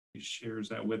shares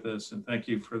that with us. And thank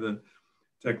you for the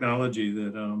technology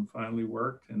that finally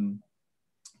worked and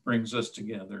brings us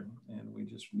together. And we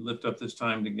just lift up this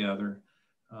time together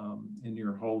in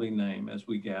your holy name as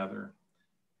we gather.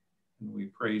 And we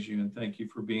praise you and thank you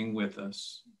for being with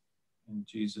us. In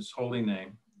Jesus' holy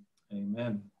name,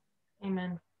 amen.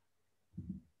 Amen.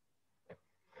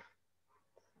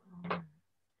 Let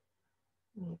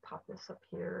me pop this up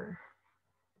here.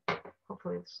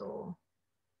 Hopefully this will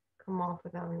come off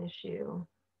without an issue.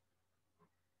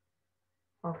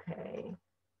 Okay.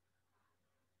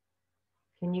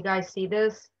 Can you guys see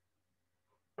this?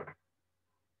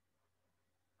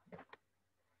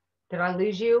 Did I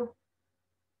lose you?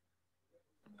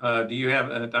 Do you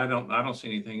have, I don't see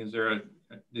anything. Is there a,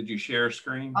 did you share a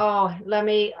screen? Oh, let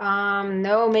me,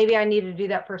 no, maybe I need to do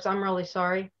that first. I'm really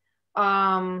sorry.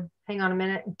 Hang on a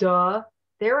minute. Duh,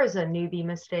 there is a newbie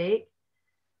mistake.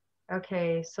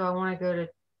 Okay, so I want to go to,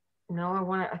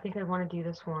 no, I think I want to do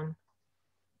this one.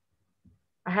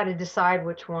 I had to decide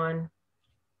which one.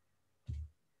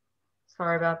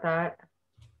 Sorry about that.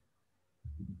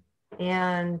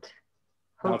 And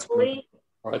hopefully.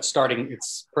 It's starting,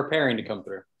 it's preparing to come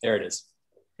through. There it is.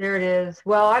 There it is.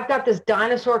 Well, I've got this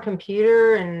dinosaur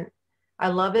computer and I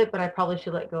love it, but I probably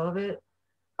should let go of it.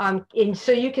 And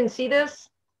so you can see this?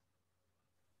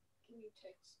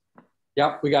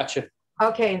 Yep, we got you.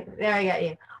 Okay, there I got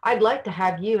you. I'd like to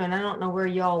have you, and I don't know where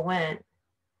y'all went,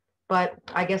 but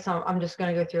I guess I'm just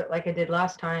going to go through it like I did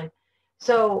last time.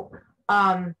 So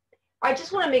I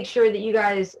just want to make sure that you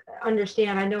guys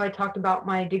understand. I know I talked about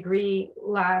my degree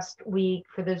last week,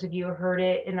 for those of you who heard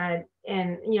it,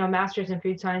 and you know, master's in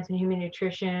food science and human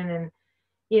nutrition, and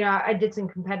you know, I did some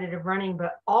competitive running,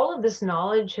 but all of this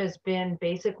knowledge has been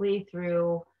basically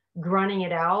through grunting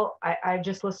it out. I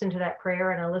just listened to that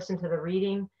prayer and I listened to the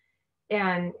reading,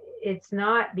 and it's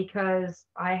not because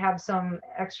I have some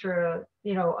extra,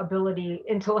 you know, ability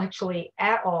intellectually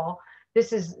at all.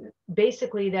 This is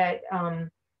basically that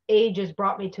age has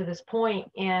brought me to this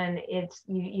point, and it's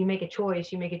you make a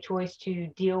choice. You make a choice to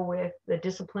deal with the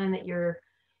discipline that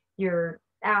you're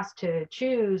asked to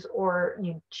choose, or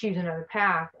you choose another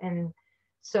path. And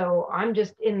so I'm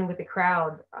just in with the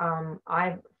crowd.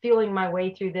 I'm feeling my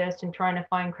way through this and trying to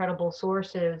find credible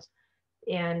sources.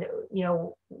 And, you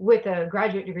know, with a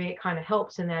graduate degree, it kind of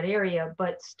helps in that area,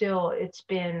 but still it's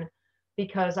been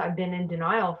because I've been in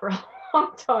denial for a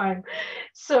long time.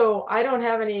 So I don't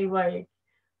have any like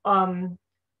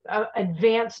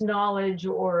advanced knowledge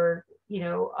or, you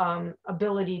know,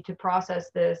 ability to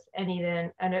process this any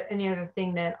other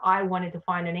thing that I wanted to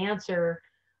find an answer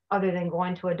other than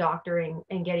going to a doctor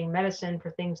and getting medicine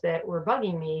for things that were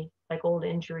bugging me, like old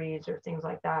injuries or things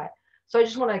like that. So I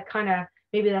just want to kind of,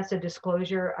 maybe that's a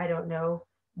disclosure, I don't know,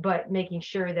 but making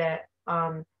sure that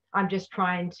I'm just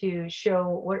trying to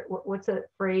show what's a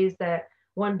phrase that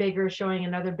one beggar is showing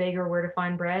another beggar where to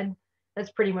find bread.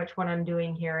 That's pretty much what I'm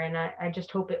doing here. And I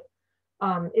just hope it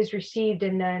is received,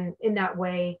 and then in that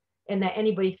way, and that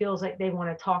anybody feels like they want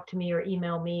to talk to me or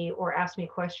email me or ask me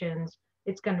questions,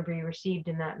 it's going to be received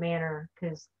in that manner,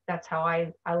 because that's how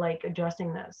I like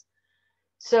addressing this.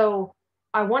 So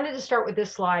I wanted to start with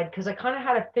this slide because I kind of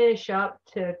had to finish up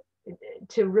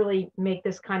to really make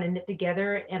this kind of knit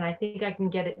together. And I think I can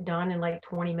get it done in like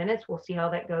 20 minutes. We'll see how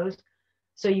that goes.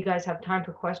 So you guys have time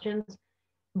for questions.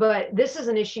 But this is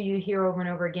an issue you hear over and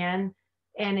over again.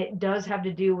 And it does have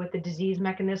to do with the disease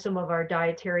mechanism of our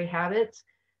dietary habits.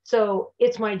 So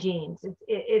it's my genes,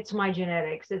 it's my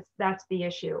genetics, that's the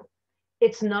issue.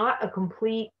 It's not a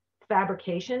complete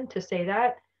fabrication to say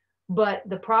that, but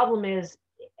the problem is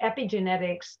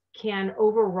epigenetics can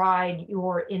override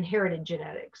your inherited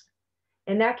genetics.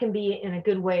 And that can be in a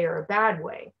good way or a bad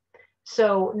way.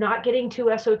 So not getting too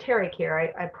esoteric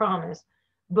here, I promise,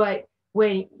 but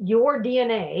when your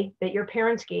DNA that your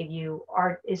parents gave you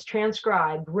is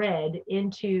transcribed, read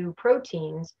into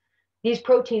proteins, these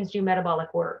proteins do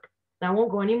metabolic work. Now I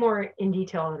won't go any more in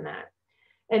detail than that.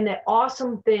 And the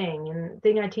awesome thing, and the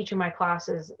thing I teach in my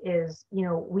classes is, you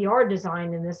know, we are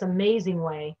designed in this amazing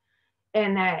way,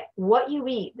 and that what you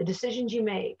eat, the decisions you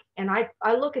make, and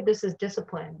I look at this as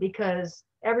discipline, because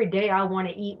every day I want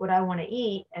to eat what I want to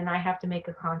eat, and I have to make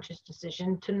a conscious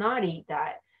decision to not eat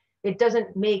that. It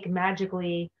doesn't make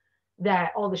magically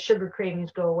that all the sugar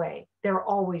cravings go away. They're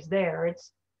always there.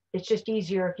 It's just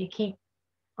easier if you keep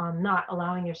not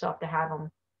allowing yourself to have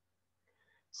them.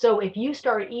 So if you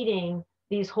start eating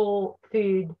these whole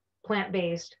food,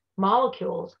 plant-based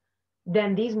molecules,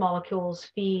 then these molecules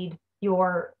feed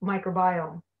your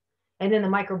microbiome. And then the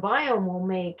microbiome will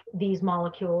make these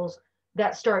molecules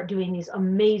that start doing these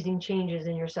amazing changes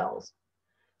in your cells.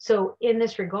 So in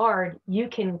this regard, you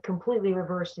can completely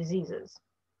reverse diseases.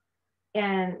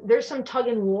 And there's some tug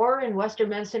and war in Western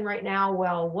medicine right now.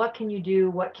 Well, what can you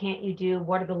do? What can't you do?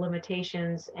 What are the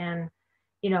limitations? And,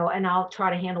 and I'll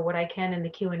try to handle what I can in the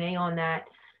Q&A on that.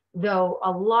 Though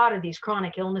a lot of these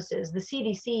chronic illnesses, the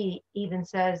CDC even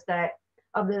says that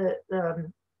of the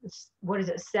what is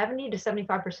it, 70 to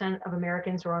 75% of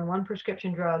Americans are on one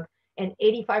prescription drug, and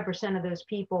 85% of those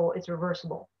people, it's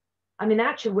reversible. I mean,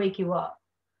 that should wake you up.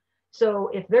 So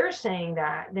if they're saying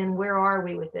that, then where are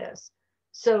we with this?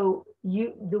 So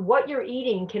what you're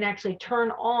eating can actually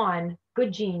turn on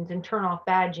good genes and turn off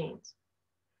bad genes.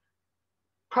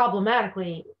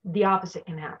 Problematically, the opposite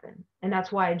can happen. And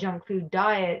that's why a junk food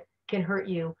diet can hurt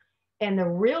you. And the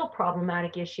real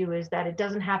problematic issue is that it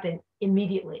doesn't happen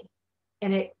immediately.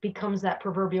 And it becomes that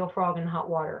proverbial frog in hot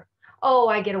water. Oh,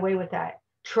 I get away with that.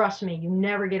 Trust me, you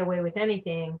never get away with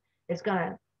anything. It's going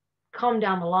to come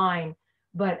down the line.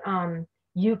 But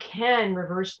you can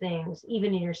reverse things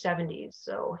even in your 70s.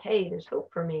 So, hey, there's hope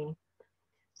for me.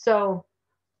 So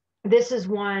this is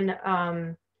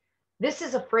one, this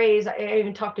is a phrase, I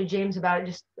even talked to James about it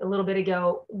just a little bit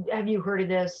ago. Have you heard of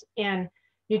this? And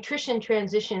nutrition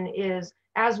transition is,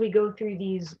 as we go through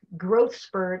these growth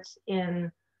spurts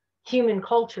in human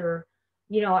culture,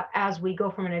 as we go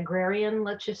from an agrarian,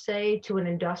 let's just say, to an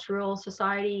industrial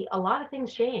society, a lot of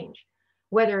things change.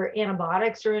 Whether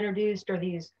antibiotics are introduced or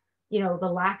these, the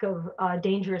lack of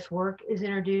dangerous work is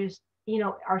introduced,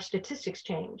 our statistics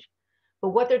change. But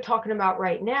what they're talking about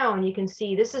right now, and you can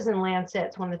see this is in Lancet,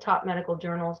 it's one of the top medical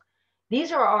journals.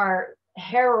 These are our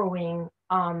harrowing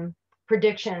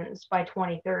predictions by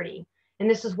 2030. And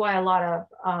this is why a lot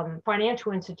of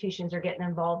financial institutions are getting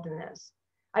involved in this.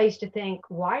 I used to think,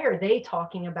 why are they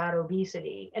talking about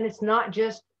obesity? And it's not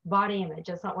just body image.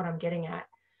 That's not what I'm getting at.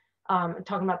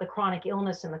 Talking about the chronic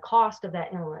illness and the cost of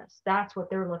that illness. That's what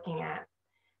they're looking at.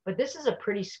 But this is a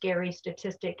pretty scary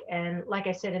statistic. And like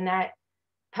I said, in that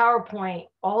PowerPoint,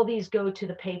 all these go to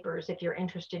the papers if you're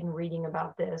interested in reading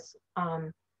about this.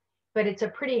 But it's a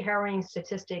pretty harrowing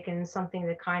statistic and something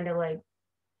that kind of like,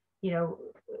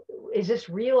 is this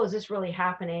real? Is this really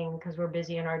happening? Because we're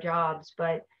busy in our jobs.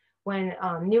 But when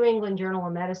New England Journal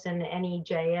of Medicine,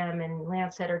 NEJM, and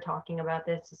Lancet are talking about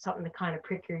this, it's something to kind of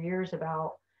prick your ears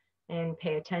about and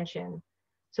pay attention.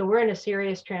 So we're in a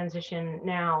serious transition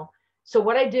now. So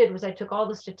what I did was I took all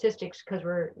the statistics because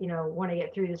we're, want to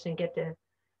get through this and get to,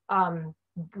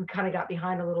 we kind of got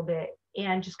behind a little bit,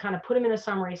 and just kind of put them in a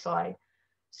summary slide.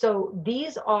 So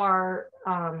these are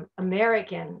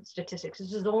American statistics.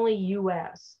 This is only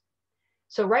US.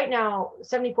 So right now,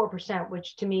 74%,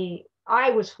 which to me,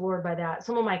 I was floored by that.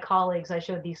 Some of my colleagues I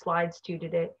showed these slides to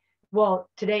today,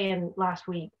 today and last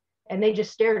week, and they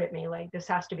just stared at me like, this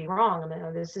has to be wrong. I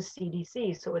mean, this is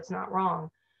CDC, so it's not wrong.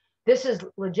 This is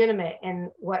legitimate. And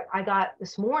what I got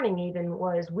this morning even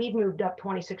was we've moved up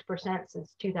 26%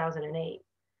 since 2008.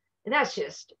 And that's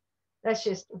just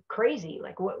crazy.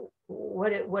 Like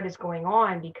what is going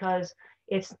on? Because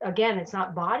it's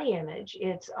not body image,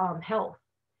 it's health.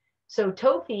 So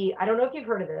TOFI, I don't know if you've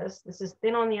heard of this. This is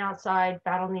thin on the outside,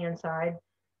 fat on the inside.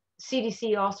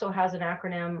 CDC also has an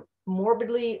acronym,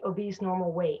 morbidly obese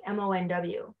normal weight,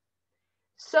 MONW.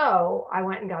 So I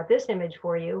went and got this image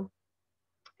for you.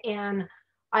 And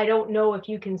I don't know if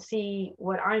you can see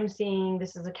what I'm seeing.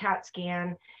 This is a CAT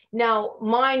scan. Now,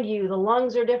 mind you, the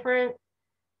lungs are different.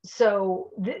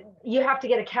 So you have to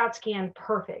get a CAT scan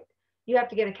perfect. You have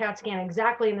to get a CAT scan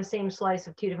exactly in the same slice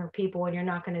of two different people, and you're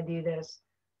not going to do this.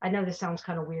 I know this sounds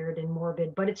kind of weird and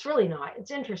morbid, but it's really not.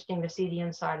 It's interesting to see the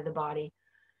inside of the body.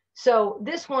 So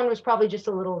this one was probably just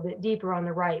a little bit deeper on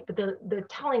the right, but the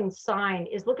telling sign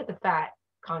is look at the fat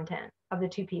content of the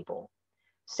two people.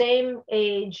 Same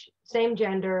age, same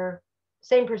gender,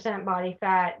 same percent body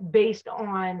fat based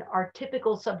on our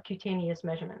typical subcutaneous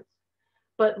measurements.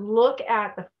 But look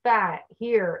at the fat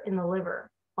here in the liver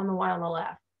on the one on the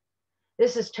left.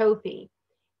 This is TOFI.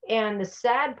 And the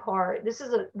sad part, this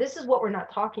is what we're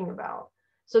not talking about.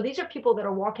 So these are people that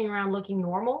are walking around looking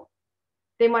normal.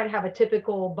 They might have a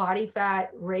typical body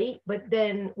fat rate, but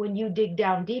then when you dig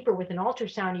down deeper with an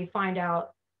ultrasound, you find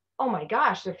out, oh my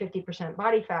gosh, they're 50%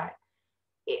 body fat.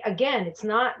 Again, it's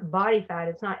not body fat,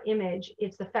 it's not image,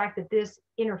 it's the fact that this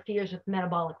interferes with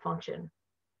metabolic function.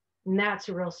 And that's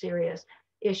a real serious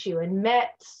issue. And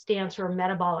MET stands for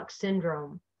metabolic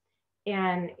syndrome.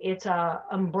 And it's a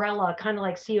umbrella, kind of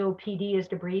like COPD is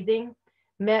to breathing.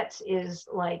 METS is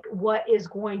like what is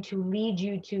going to lead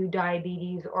you to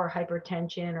diabetes or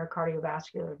hypertension or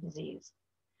cardiovascular disease.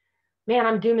 Man,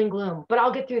 I'm doom and gloom, but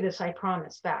I'll get through this, I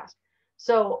promise, fast.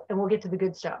 So, and we'll get to the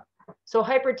good stuff. So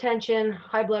hypertension,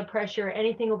 high blood pressure,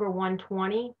 anything over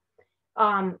 120.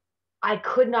 I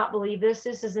could not believe this.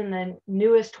 This is in the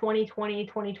newest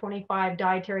 2020-2025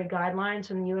 dietary guidelines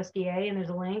from the USDA, and there's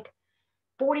a link.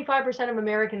 45% of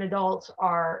American adults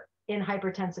are in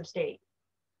hypertensive state.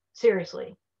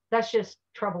 Seriously, that's just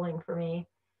troubling for me.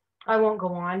 I won't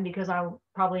go on because I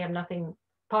probably have nothing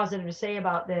positive to say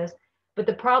about this. But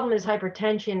the problem is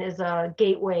hypertension is a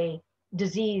gateway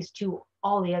disease to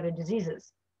all the other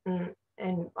diseases.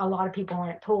 And a lot of people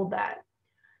aren't told that.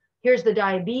 Here's the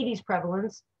diabetes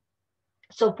prevalence.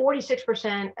 So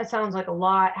 46%, that sounds like a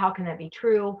lot. How can that be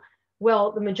true?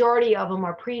 Well, the majority of them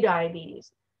are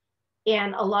pre-diabetes,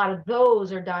 and a lot of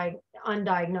those are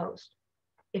undiagnosed.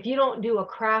 If you don't do a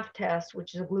Kraft test,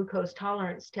 which is a glucose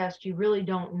tolerance test, you really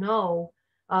don't know.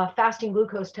 Fasting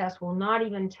glucose test will not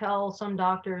even tell some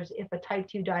doctors if a type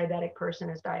 2 diabetic person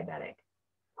is diabetic.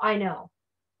 I know.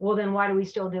 Well, then why do we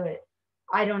still do it?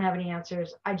 I don't have any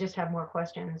answers. I just have more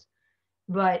questions.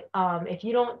 But if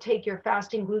you don't take your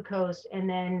fasting glucose and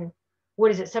then,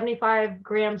 what is it, 75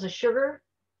 grams of sugar,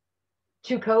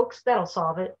 2 Cokes, that'll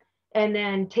solve it. And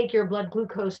then take your blood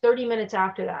glucose 30 minutes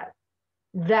after that.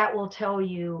 That will tell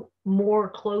you more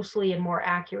closely and more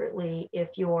accurately if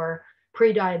you're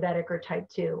pre-diabetic or type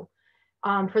 2.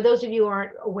 For those of you who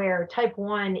aren't aware, type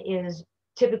 1 is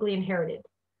typically inherited.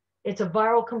 It's a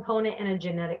viral component and a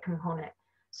genetic component.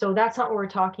 So that's not what we're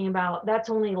talking about. That's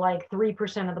only like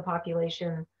 3% of the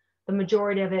population. The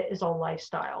majority of it is all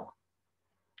lifestyle.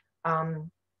 And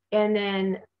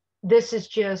then this is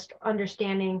just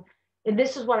understanding, and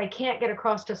this is what I can't get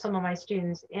across to some of my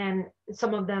students, and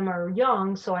some of them are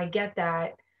young, so I get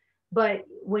that. But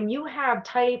when you have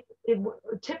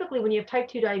typically when you have type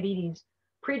 2 diabetes,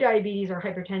 pre-diabetes or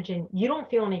hypertension, you don't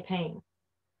feel any pain.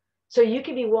 So you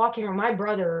could be walking around. My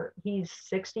brother, he's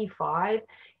 65.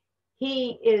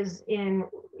 He's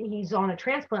on a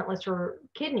transplant list for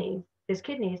his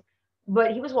kidneys,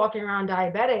 but he was walking around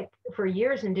diabetic for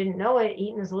years and didn't know it,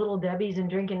 eating his Little Debbie's and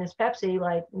drinking his Pepsi,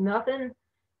 like nothing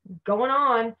going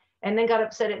on, and then got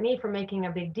upset at me for making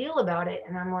a big deal about it.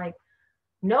 And I'm like,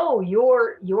 no,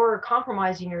 you're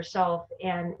compromising yourself.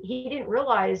 And he didn't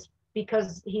realize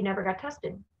because he never got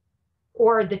tested,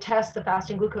 or the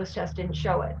fasting glucose test didn't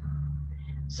show it.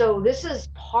 So this is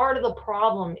part of the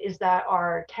problem, is that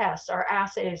our tests, our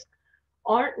assays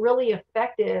aren't really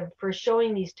effective for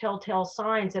showing these telltale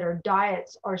signs that our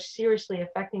diets are seriously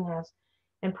affecting us.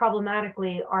 And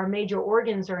problematically, our major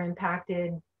organs are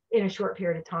impacted in a short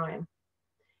period of time.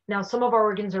 Now, some of our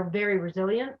organs are very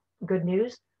resilient, good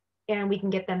news, and we can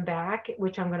get them back,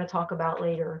 which I'm going to talk about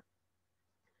later.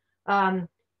 And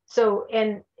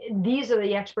these are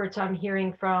the experts I'm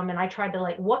hearing from, and I tried to,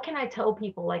 like, what can I tell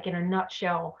people, like, in a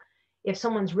nutshell, if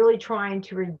someone's really trying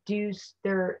to reduce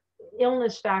their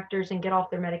illness factors and get off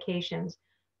their medications?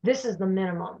 This is the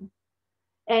minimum.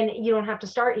 And you don't have to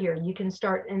start here. You can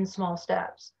start in small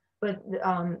steps. But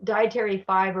dietary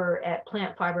fiber,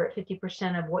 plant fiber at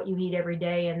 50% of what you eat every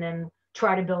day, and then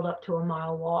try to build up to a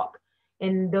mile walk.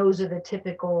 And those are the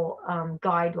typical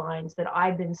guidelines that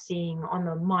I've been seeing on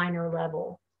the minor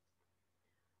level.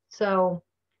 So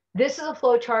this is a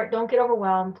flow chart. Don't get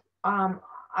overwhelmed.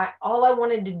 All I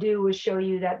wanted to do was show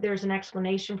you that there's an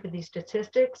explanation for these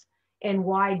statistics and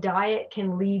why diet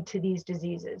can lead to these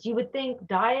diseases. You would think,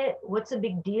 diet, what's the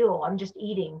big deal? I'm just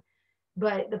eating.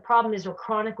 But the problem is we're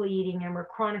chronically eating, and we're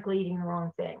chronically eating the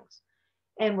wrong things.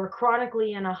 And we're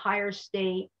chronically in a higher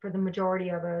state, for the majority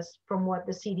of us, from what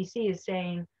the CDC is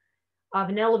saying, of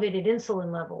an elevated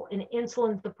insulin level. And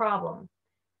insulin's the problem.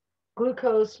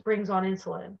 Glucose brings on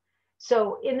insulin.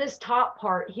 So in this top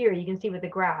part here, you can see with the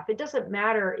graph, it doesn't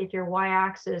matter if your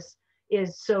y-axis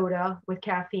is soda with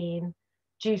caffeine,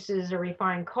 juices, or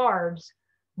refined carbs,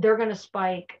 they're going to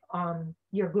spike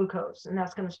your glucose, and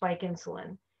that's going to spike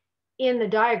insulin. In the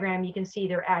diagram, you can see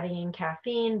they're adding in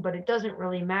caffeine, but it doesn't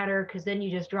really matter, because then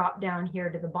you just drop down here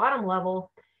to the bottom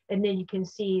level, and then you can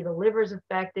see the liver's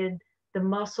affected, the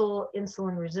muscle,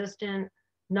 insulin resistant,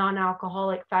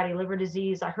 non-alcoholic fatty liver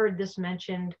disease. I heard this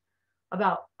mentioned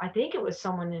about, I think it was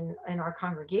someone in our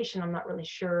congregation. I'm not really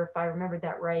sure if I remembered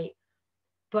that right.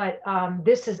 But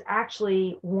this is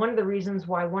actually one of the reasons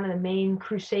why one of the main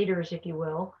crusaders, if you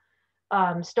will,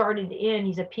 started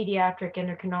he's a pediatric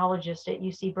endocrinologist at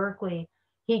UC Berkeley.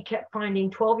 He kept finding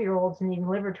 12-year-olds needing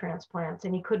liver transplants,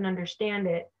 and he couldn't understand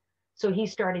it. So he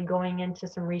started going into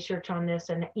some research on this,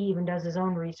 and he even does his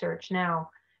own research now.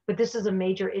 But this is a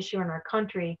major issue in our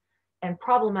country. And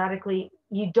problematically,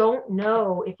 you don't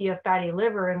know if you have fatty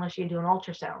liver unless you do an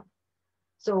ultrasound.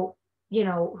 So,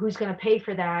 who's going to pay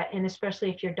for that? And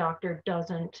especially if your doctor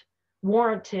doesn't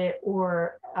warrant it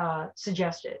or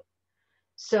suggest it.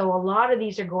 So a lot of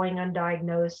these are going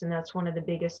undiagnosed, and that's one of the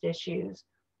biggest issues.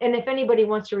 And if anybody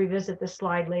wants to revisit this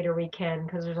slide later, we can,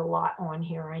 because there's a lot on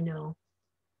here, I know.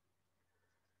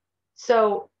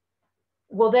 So,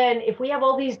 well then, if we have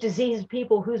all these diseased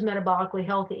people, who's metabolically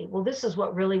healthy? Well, this is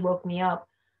what really woke me up.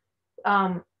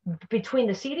 Between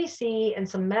the CDC and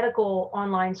some medical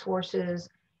online sources,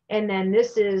 and then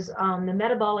this is the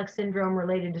Metabolic Syndrome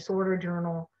Related Disorder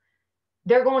Journal,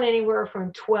 they're going anywhere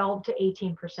from 12 to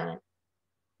 18%.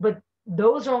 But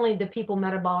those are only the people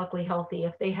metabolically healthy.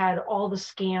 If they had all the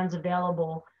scans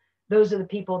available, those are the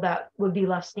people that would be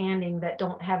left standing that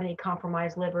don't have any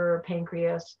compromised liver or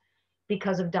pancreas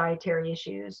because of dietary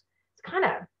issues. It's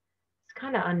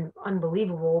kind of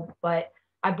unbelievable. But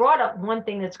I brought up one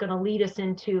thing that's going to lead us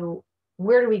into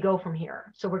where do we go from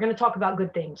here. So we're going to talk about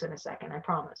good things in a second, I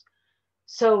promise.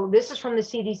 So this is from the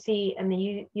CDC and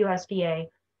the USDA.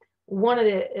 One of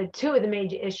the two of the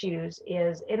major issues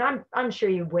is, and I'm sure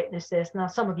you've witnessed this. Now,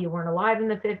 some of you weren't alive in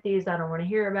the 50s. I don't want to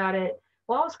hear about it.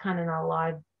 Well, I was kind of not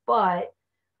alive, but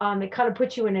it kind of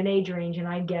puts you in an age range, and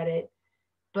I get it.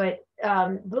 But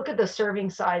look at the serving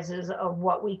sizes of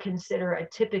what we consider a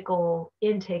typical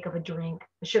intake of a drink,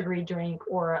 a sugary drink,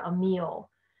 or a meal.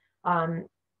 I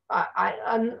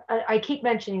keep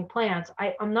mentioning plants.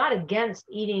 I'm not against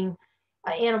eating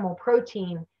animal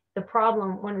protein. The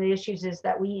problem, one of the issues is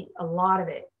that we eat a lot of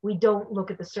it. We don't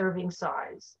look at the serving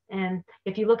size. And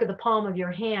if you look at the palm of your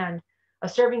hand, a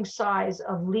serving size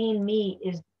of lean meat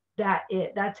is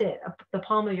that's it. The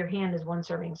palm of your hand is one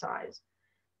serving size.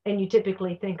 And you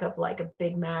typically think of like a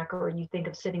Big Mac, or you think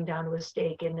of sitting down to a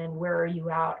steak, and then where are you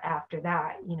out after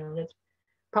that? You know, that's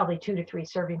probably 2 to 3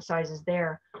 serving sizes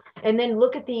there. And then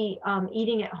look at the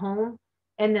eating at home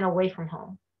and then away from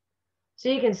home. So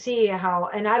you can see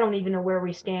how, and I don't even know where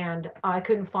we stand. I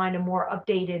couldn't find a more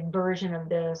updated version of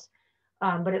this,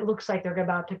 but it looks like they're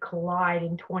about to collide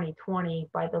in 2020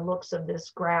 by the looks of this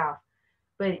graph.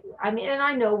 But I mean, and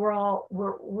I know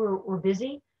we're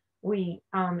busy.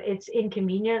 It's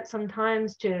inconvenient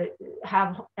sometimes to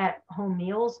have at home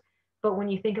meals, but when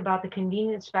you think about the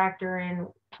convenience factor and,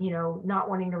 you know, not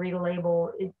wanting to read a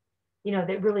label,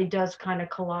 that really does kind of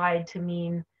collide to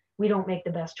mean we don't make the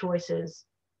best choices.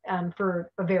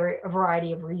 For a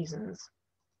variety of reasons.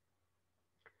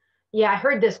 Yeah, I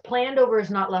heard this, planned overs,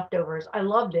 not leftovers. I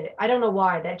loved it. I don't know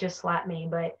why, that just slapped me,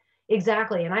 but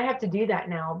exactly. And I have to do that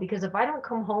now, because if I don't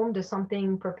come home to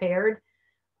something prepared,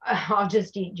 I'll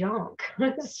just eat junk.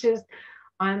 It's just,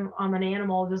 I'm an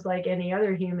animal just like any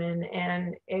other human,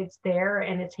 and it's there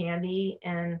and it's handy.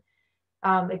 And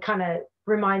it kind of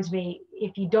reminds me,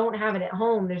 if you don't have it at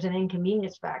home, there's an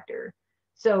inconvenience factor.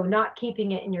 So not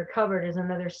keeping it in your cupboard is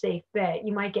another safe bet.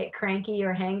 You might get cranky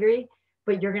or hangry,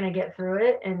 but you're going to get through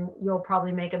it, and you'll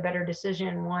probably make a better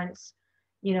decision once,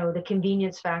 the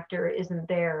convenience factor isn't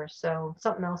there. So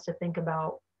something else to think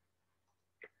about.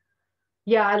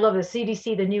 Yeah, I love the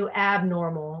CDC, the new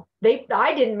abnormal.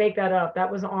 I didn't make that up.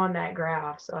 That was on that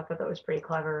graph. So I thought that was pretty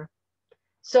clever.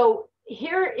 So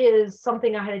here is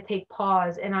something I had to take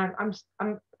pause, and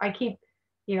I keep,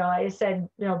 I said,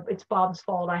 it's Bob's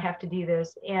fault. I have to do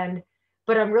this.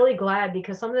 But I'm really glad,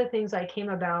 because some of the things I came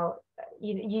about,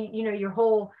 your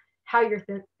whole, how you're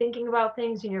thinking about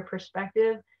things and your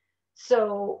perspective.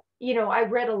 So, I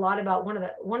read a lot about one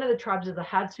of the tribes of the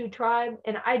Hadzu tribe,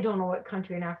 and I don't know what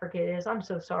country in Africa it is. I'm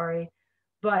so sorry.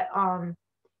 But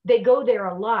they go there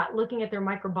a lot looking at their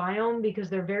microbiome, because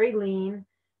they're very lean,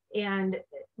 and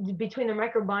between their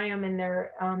microbiome and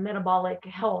their metabolic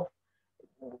health,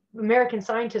 American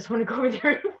scientists want to go over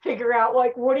there and figure out,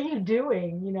 like, what are you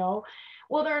doing?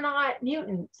 Well, they're not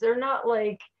mutants. They're not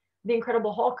like the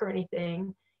Incredible Hulk or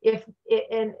anything. And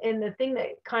the thing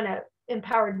that kind of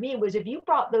empowered me was, if you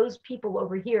brought those people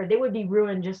over here, they would be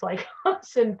ruined just like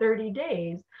us in 30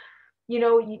 days. We're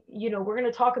going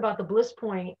to talk about the bliss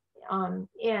point,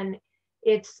 and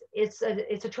it's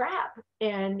a trap,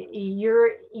 and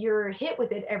you're hit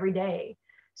with it every day.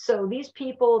 So these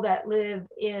people that live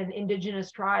in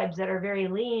indigenous tribes that are very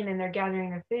lean and they're gathering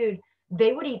their food,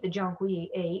 they would eat the junk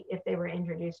we ate if they were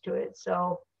introduced to it.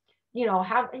 So,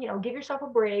 give yourself a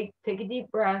break, take a deep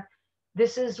breath.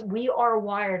 We are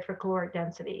wired for caloric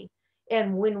density.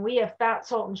 And when we have fat,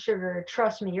 salt, and sugar,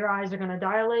 trust me, your eyes are going to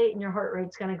dilate and your heart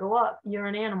rate's going to go up. You're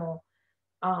an animal,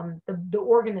 the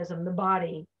organism, the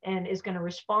body, and is going to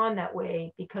respond that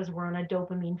way because we're on a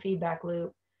dopamine feedback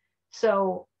loop.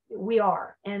 So we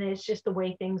are, and it's just the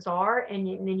way things are. And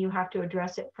then you have to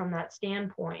address it from that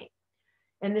standpoint.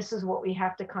 And this is what we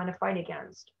have to kind of fight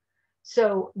against.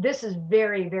 So this is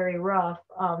very, very rough.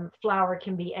 Flour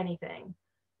can be anything,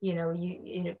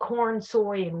 corn,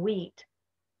 soy, and wheat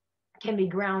can be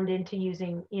ground into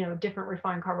using, different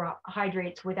refined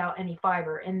carbohydrates without any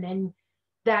fiber. And then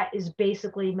that is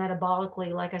basically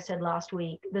metabolically, like I said last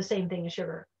week, the same thing as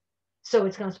sugar. So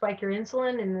it's going to spike your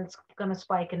insulin, and it's going to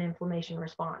spike an inflammation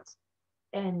response.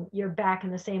 And you're back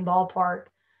in the same ballpark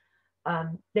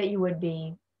that you would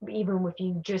be even if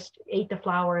you just ate the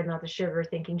flour and not the sugar,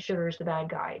 thinking sugar is the bad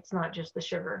guy. It's not just the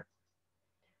sugar.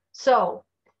 So,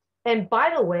 and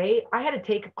by the way, I had to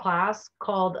take a class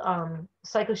called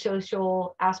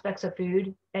Psychosocial Aspects of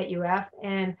Food at UF.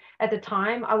 And at the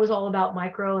time, I was all about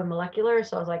micro and molecular.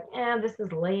 So I was like, this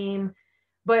is lame.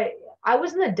 But I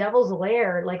was in the devil's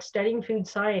lair, like studying food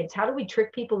science. How do we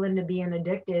trick people into being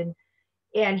addicted,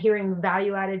 and hearing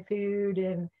value added food?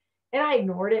 And I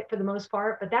ignored it for the most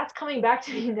part. But that's coming back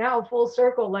to me now full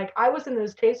circle. Like, I was in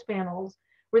those taste panels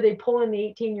where they pull in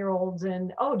the 18-year-olds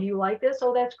and, oh, do you like this?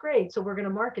 Oh, that's great. So we're going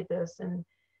to market this. And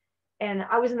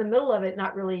I was in the middle of it,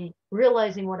 not really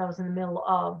realizing what I was in the middle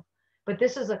of. But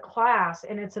this is a class,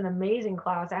 and it's an amazing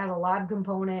class. It has a lab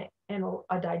component and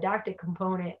a didactic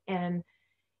component, and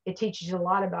it teaches you a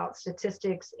lot about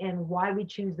statistics and why we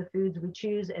choose the foods we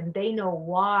choose. And they know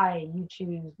why you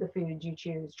choose the foods you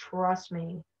choose. Trust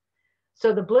me.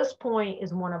 So the bliss point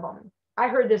is one of them. I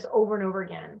heard this over and over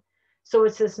again. So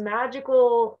it's this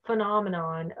magical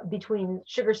phenomenon between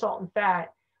sugar, salt, and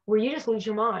fat where you just lose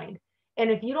your mind.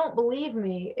 And if you don't believe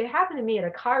me, it happened to me at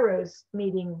a Kairos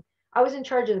meeting. I was in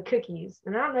charge of the cookies.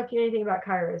 And I don't know if you know anything about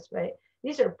Kairos, but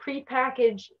these are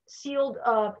prepackaged, sealed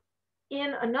up,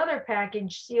 in another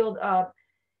package, sealed up.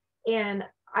 And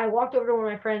I walked over to one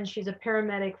of my friends. She's a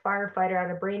paramedic firefighter out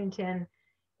of Bradenton.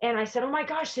 And I said, oh my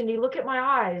gosh, Cindy, look at my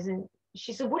eyes. And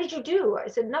she said, what did you do? I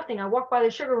said, nothing. I walked by the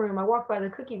sugar room. I walked by the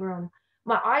cookie room.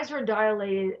 My eyes were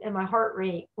dilated and my heart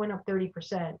rate went up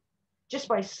 30% just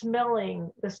by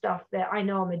smelling the stuff that I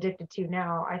know I'm addicted to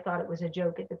now. I thought it was a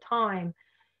joke at the time.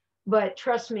 But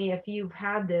trust me, if you've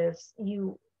had this,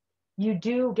 you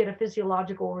do get a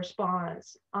physiological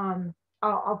response.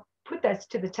 I'll put that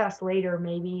to the test later,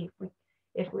 maybe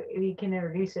if we can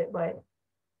introduce it, but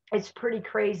it's pretty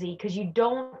crazy because you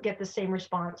don't get the same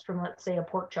response from, let's say, a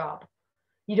pork chop.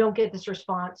 You don't get this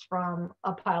response from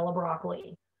a pile of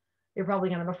broccoli. You're probably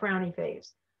going to have a frowny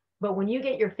face. But when you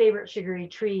get your favorite sugary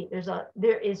treat,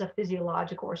 there is a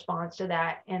physiological response to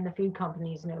that, and the food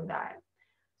companies know that.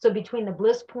 So between the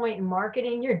bliss point and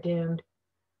marketing, you're doomed.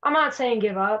 I'm not saying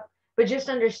give up, but just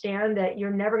understand that you're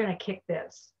never going to kick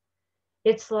this.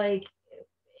 It's like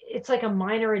a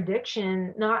minor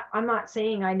addiction. I'm not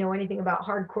saying I know anything about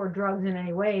hardcore drugs in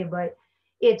any way, but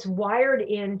it's wired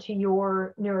into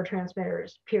your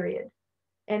neurotransmitters, period.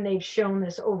 And they've shown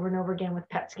this over and over again with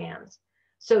PET scans.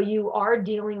 So you are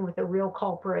dealing with a real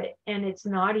culprit, and it's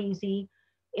not easy,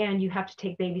 and you have to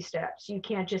take baby steps. You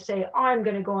can't just say, oh, I'm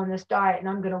going to go on this diet and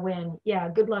I'm going to win. Yeah,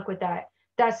 good luck with that.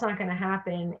 That's not going to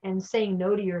happen. And saying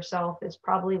no to yourself is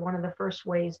probably one of the first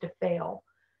ways to fail.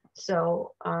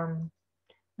 So, man,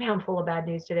 I'm full of bad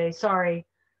news today. Sorry.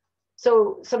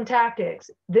 So some tactics.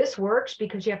 This works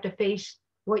because you have to face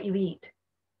what you eat.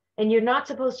 And you're not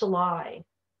supposed to lie.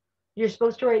 You're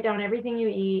supposed to write down everything you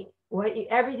eat,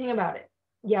 everything about it.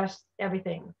 Yes,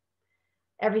 everything.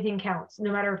 Everything counts,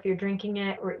 no matter if you're drinking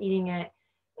it or eating it,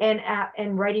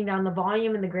 and writing down the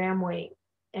volume and the gram weight.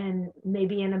 And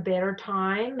maybe in a better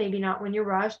time, maybe not when you're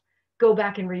rushed, go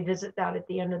back and revisit that at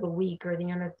the end of the week or the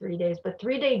end of 3 days. But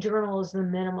 3-day journal is the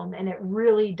minimum, and it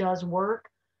really does work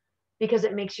because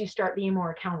it makes you start being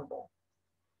more accountable.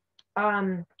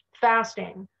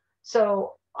 Fasting.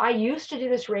 So I used to do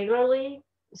this regularly.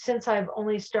 Since I've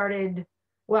only started,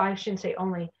 well, I shouldn't say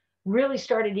only, really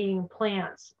started eating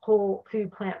plants, whole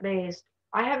food, plant-based,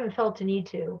 I haven't felt the need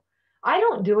to. I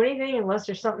don't do anything unless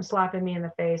there's something slapping me in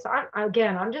the face.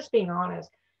 I'm just being honest.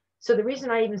 So the reason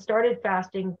I even started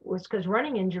fasting was because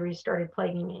running injuries started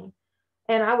plaguing me.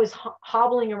 And I was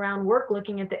hobbling around work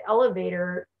looking at the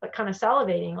elevator, like kind of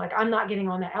salivating, like I'm not getting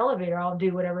on the elevator. I'll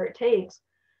do whatever it takes.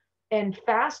 And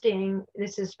fasting,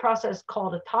 this is process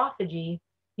called autophagy.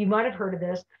 You might have heard of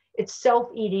this. It's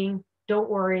self-eating. Don't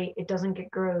worry, it doesn't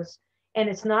get gross. And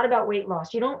it's not about weight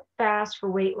loss. You don't fast for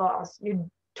weight loss. You're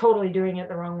totally doing it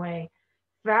the wrong way.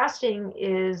 Fasting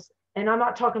is, and I'm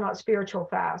not talking about spiritual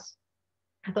fast.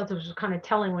 I thought this was kind of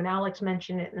telling when Alex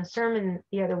mentioned it in a sermon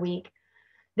the other week.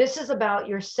 This is about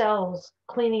your cells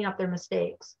cleaning up their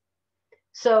mistakes.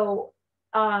 So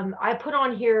I put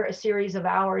on here a series of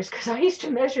hours because I used to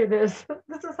measure this.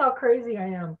 This is how crazy I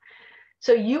am.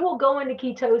 So you will go into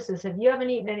ketosis if you haven't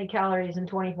eaten any calories in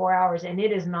 24 hours, and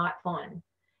it is not fun.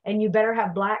 And you better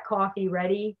have black coffee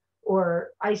ready or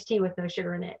iced tea with no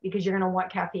sugar in it because you're going to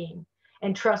want caffeine.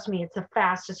 And trust me, it's the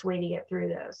fastest way to get through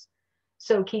this.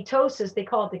 So ketosis, they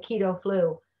call it the keto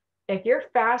flu. If you're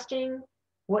fasting,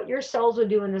 what your cells will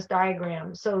do in this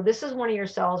diagram. So this is one of your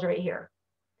cells right here.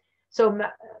 So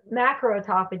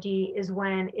macroautophagy is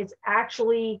when it's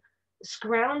actually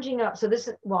scrounging up. So this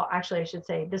is, well, actually I should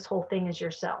say this whole thing is your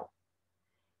cell.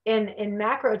 And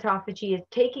macroautophagy is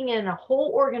taking in a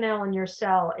whole organelle in your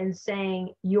cell and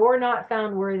saying, you're not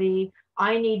found worthy.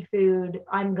 I need food.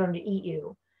 I'm going to eat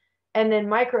you. And then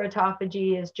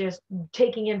microautophagy is just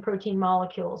taking in protein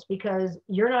molecules because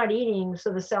you're not eating.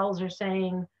 So the cells are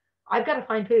saying, I've got to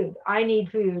find food. I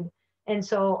need food. And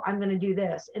so I'm going to do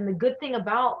this. And the good thing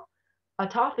about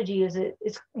autophagy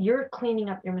is you're cleaning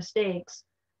up your mistakes,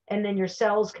 and then your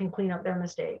cells can clean up their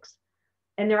mistakes.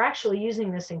 And they're actually using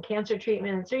this in cancer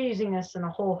treatments. They're using this in a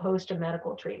whole host of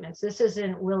medical treatments. This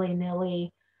isn't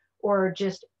willy-nilly or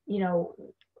just,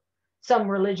 some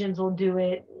religions will do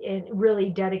it and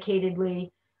really dedicatedly.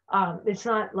 It's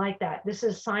not like that. This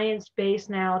is science-based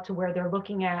now to where they're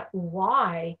looking at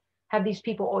why have these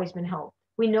people always been helped?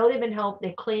 We know they've been helped.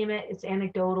 They claim it. It's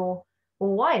anecdotal.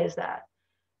 Well, why is that?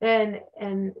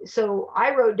 And so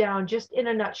I wrote down just in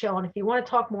a nutshell, and if you want to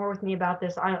talk more with me about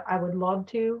this, I would love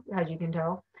to, as you can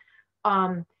tell.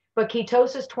 But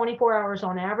ketosis, 24 hours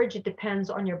on average. It depends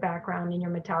on your background and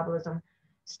your metabolism.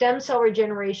 Stem cell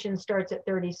regeneration starts at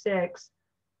 36,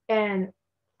 and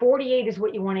 48 is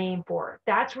what you want to aim for.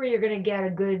 That's where you're going to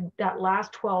get that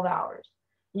last 12 hours.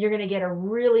 You're going to get a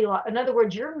really lot. In other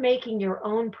words, you're making your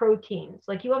own proteins.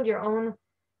 Like you have your own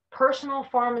personal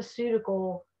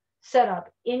pharmaceutical setup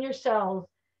in your cells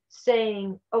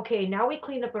saying, okay, now we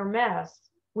cleaned up our mess.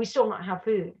 We still not have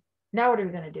food. Now what are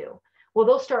we going to do? Well,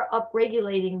 they'll start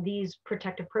upregulating these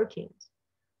protective proteins.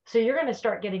 So you're going to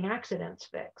start getting accidents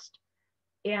fixed.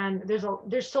 And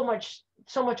there's so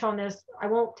much on this. I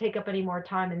won't take up any more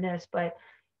time in this, but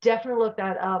definitely look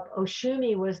that up.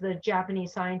 Oshumi was the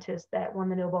Japanese scientist that won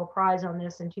the Nobel Prize on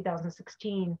this in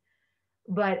 2016.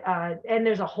 But and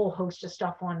there's a whole host of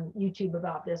stuff on YouTube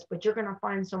about this, but you're going to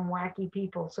find some wacky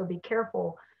people. So be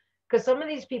careful, because some of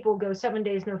these people go 7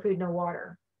 days, no food, no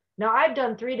water. Now I've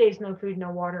done 3 days, no food, no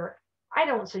water. I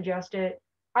don't suggest it.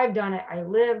 I've done it. I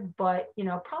lived, but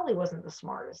probably wasn't the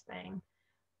smartest thing.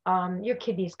 Your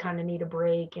kidneys kind of need a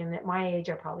break. And at my age,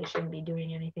 I probably shouldn't be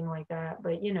doing anything like that,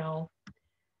 but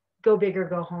go big or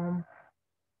go home.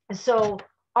 So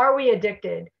are we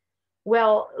addicted?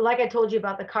 Well, like I told you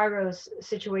about the Kairos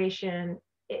situation,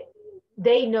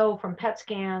 they know from PET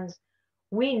scans,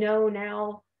 we know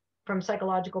now from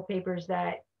psychological papers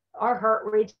that our heart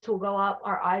rates will go up,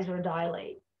 our eyes will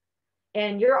dilate.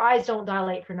 And your eyes don't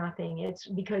dilate for nothing. It's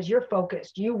because you're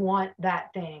focused. You want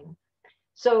that thing.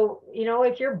 So,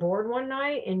 if you're bored one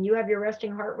night and you have your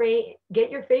resting heart rate,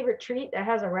 get your favorite treat that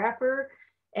has a wrapper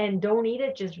and don't eat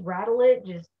it, just rattle it,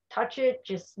 just touch it,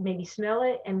 just maybe smell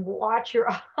it, and watch your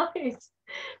eyes,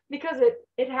 because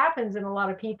it happens in a lot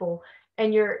of people.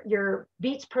 And your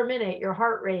beats per minute, your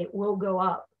heart rate will go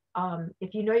up.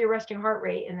 If you know your resting heart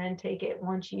rate and then take it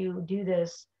once you do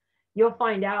this, you'll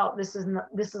find out this is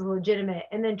legitimate.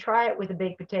 And then try it with a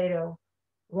baked potato.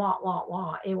 Wah, wah,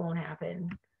 wah. It won't happen.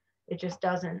 It just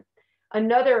doesn't.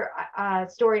 Another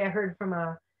story I heard from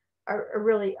a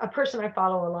person I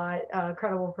follow a lot, a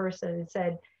credible person,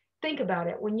 said, think about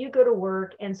it. When you go to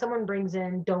work and someone brings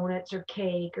in donuts or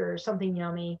cake or something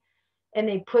yummy, and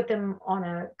they put them on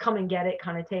a come and get it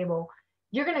kind of table,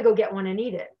 you're going to go get one and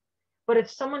eat it. But if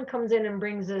someone comes in and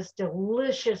brings this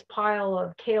delicious pile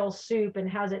of kale soup and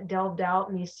has it delved out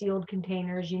in these sealed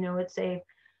containers, it's safe,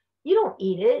 you don't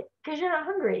eat it because you're not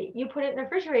hungry. You put it in the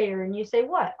refrigerator and you say,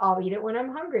 what? I'll eat it when I'm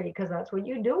hungry, because that's what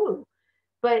you do.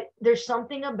 But there's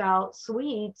something about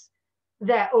sweets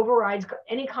that overrides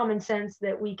any common sense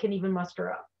that we can even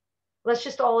muster up. Let's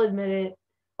just all admit it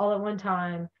all at one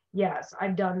time. Yes,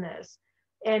 I've done this.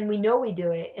 And we know we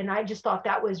do it. And I just thought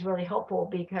that was really helpful,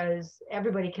 because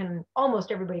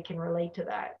almost everybody can relate to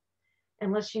that.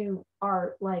 Unless you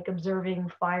are like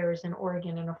observing fires in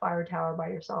Oregon in a fire tower by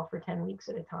yourself for 10 weeks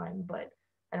at a time. But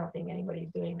I don't think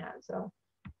anybody's doing that. So,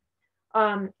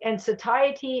 and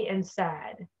satiety and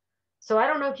SAD. So I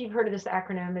don't know if you've heard of this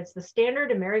acronym. It's the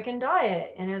Standard American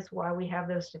Diet, and it's why we have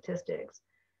those statistics.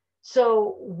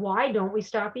 So why don't we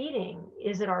stop eating?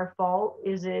 Is it our fault?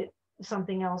 Is it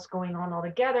something else going on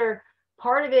altogether?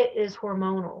 Part of it is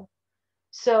hormonal.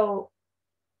 So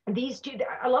these two,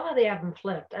 I love how they have them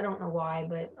flipped. I don't know why,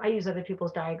 but I use other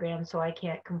people's diagrams, so I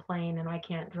can't complain and I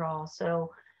can't draw.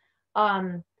 So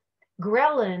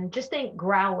ghrelin, just think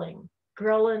growling.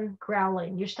 Ghrelin,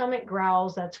 growling. Your stomach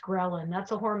growls, that's ghrelin.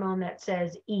 That's a hormone that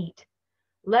says eat.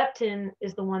 Leptin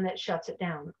is the one that shuts it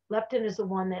down. Leptin is the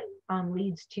one that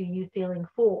leads to you feeling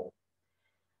full.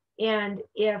 And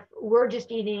if we're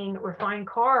just eating refined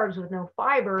carbs with no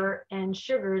fiber and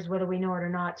sugars, whether we know it or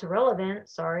not, it's irrelevant,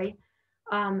 sorry,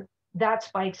 that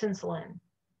spikes insulin.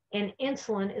 And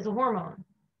insulin is a hormone.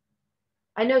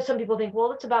 I know some people think,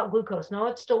 well, it's about glucose. No,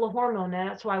 it's still a hormone. And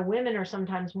that's why women are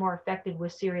sometimes more affected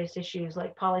with serious issues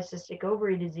like polycystic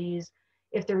ovary disease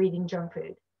if they're eating junk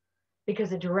food,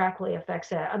 because it directly affects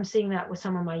that. I'm seeing that with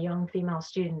some of my young female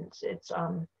students. It's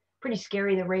pretty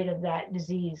scary, the rate of that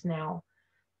disease now.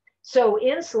 So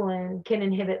insulin can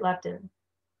inhibit leptin.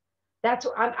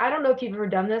 I don't know if you've ever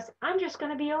done this. I'm just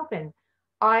going to be open.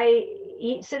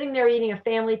 Sitting there eating a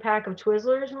family pack of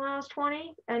Twizzlers when I was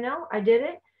 20. I know I did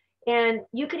it. And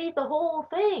you could eat the whole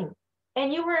thing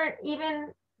and you weren't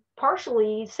even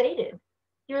partially sated.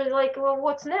 You're like, well,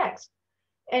 what's next?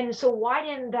 And so why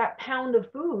didn't that pound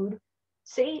of food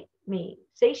satiate me?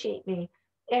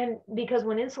 And because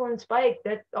when insulin spiked,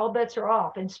 that all bets are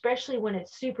off, and especially when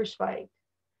it's super spiked.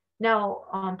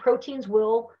 Now, proteins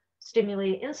will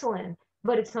stimulate insulin,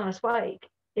 but it's not a spike.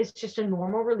 It's just a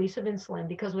normal release of insulin,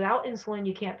 because without insulin,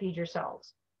 you can't feed your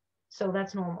cells. So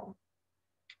that's normal.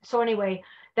 So anyway,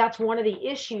 that's one of the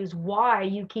issues why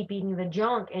you keep eating the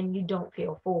junk and you don't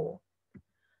feel full.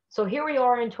 So here we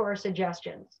are into our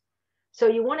suggestions. So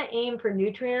you want to aim for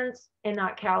nutrients and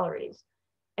not calories.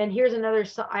 And here's another,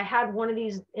 I had one of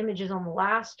these images on the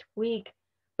last week,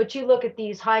 but you look at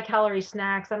these high calorie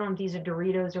snacks. I don't know if these are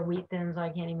Doritos or Wheat Thins. I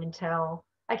can't even tell.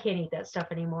 I can't eat that stuff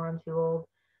anymore. I'm too old.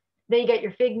 Then you get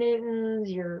your Fig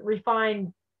Newtons, your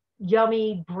refined,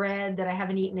 yummy bread that I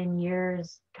haven't eaten in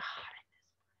years. God.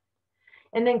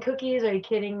 And then cookies, are you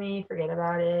kidding me? Forget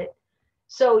about it.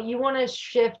 So you want to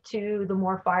shift to the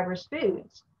more fibrous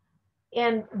foods.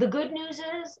 And the good news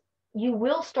is you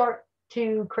will start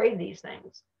to crave these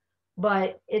things,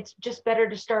 but it's just better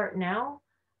to start now.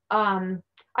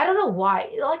 I don't know why.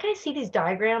 Like, I see these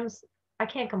diagrams, I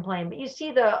can't complain, but you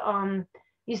see the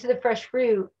fresh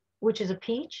fruit, which is a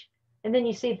peach, and then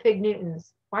you see Fig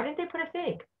Newtons. Why didn't they put a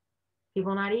fig?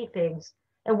 People not eat figs.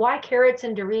 And why carrots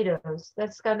and Doritos?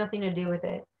 That's got nothing to do with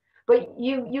it. But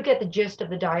you get the gist of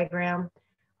the diagram.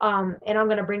 And I'm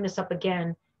going to bring this up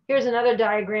again. Here's another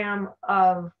diagram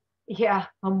of, I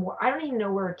don't even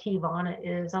know where Teavana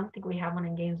is. I don't think we have one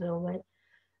in Gainesville.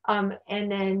 But,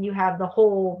 and then you have the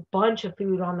whole bunch of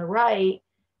food on the right,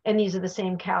 and these are the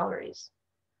same calories.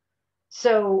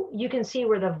 So you can see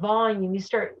where the volume,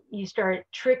 you start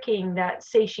tricking that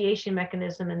satiation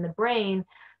mechanism in the brain.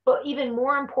 But even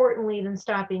more importantly than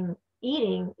stopping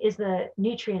eating is the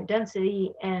nutrient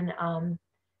density and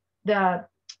the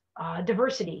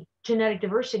genetic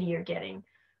diversity you're getting.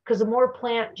 Because the more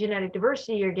plant genetic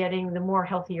diversity you're getting, the more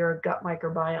healthier gut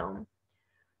microbiome.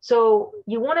 So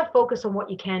you want to focus on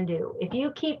what you can do. If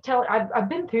you keep telling, I've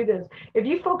been through this. If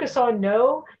you focus on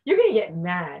no, you're going to get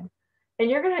mad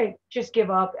and you're going to just give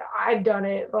up. I've done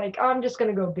it. Like, I'm just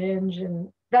going to go binge,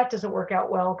 and that doesn't work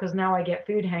out well because now I get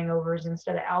food hangovers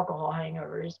instead of alcohol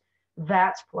hangovers.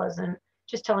 That's pleasant.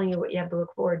 Just telling you what you have to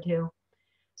look forward to.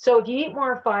 So if you eat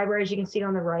more fiber, as you can see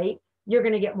on the right, you're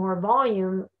going to get more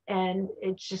volume, and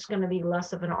it's just going to be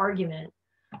less of an argument.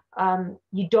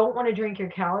 You don't want to drink your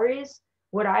calories.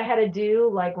 What I had to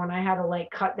do, like when I had to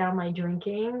cut down my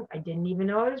drinking, I didn't even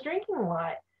know I was drinking a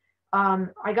lot.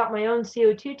 I got my own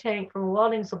CO2 tank from a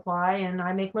welding supply, and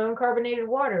I make my own carbonated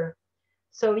water.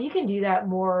 So you can do that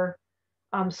more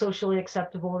socially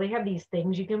acceptable. They have these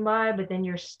things you can buy, but then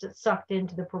you're sucked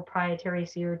into the proprietary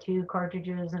CO2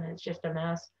 cartridges, and it's just a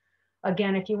mess.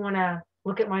 Again, if you want to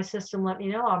look at my system, let me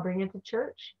know. I'll bring it to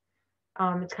church.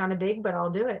 It's kind of big, but I'll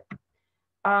do it.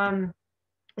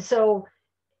 So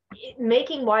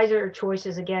making wiser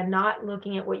choices, again, not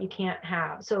looking at what you can't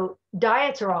have. So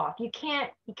diets are off. You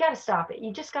got to stop it.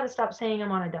 You just got to stop saying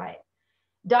I'm on a diet.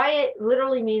 Diet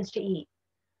literally means to eat.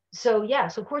 So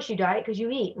yes, of course you diet because you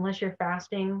eat, unless you're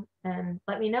fasting, and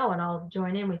let me know and I'll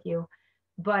join in with you.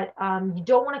 But you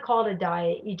don't want to call it a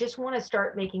diet. You just want to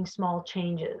start making small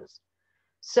changes.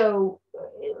 So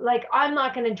like, I'm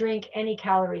not going to drink any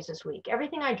calories this week.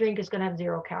 Everything I drink is going to have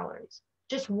 0 calories.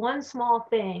 Just one small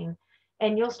thing,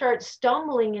 and you'll start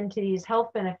stumbling into these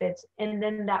health benefits, and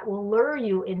then that will lure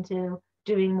you into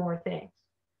doing more things,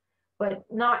 but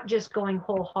not just going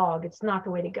whole hog. It's not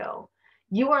the way to go.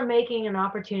 You are making an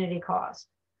opportunity cost.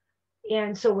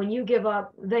 And so when you give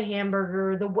up the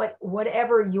hamburger,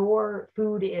 whatever your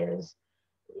food is,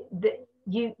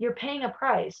 you're paying a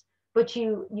price. But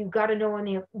you got to know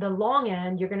on the long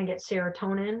end, you're going to get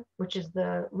serotonin, which is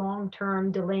the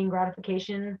long-term delaying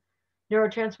gratification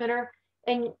neurotransmitter,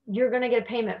 and you're going to get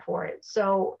payment for it.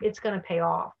 So it's going to pay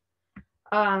off.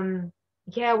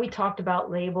 Yeah, we talked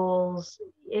about labels.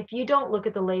 If you don't look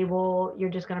at the label, you're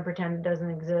just going to pretend it doesn't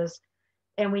exist.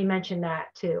 And we mentioned that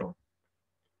too.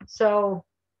 So,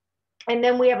 and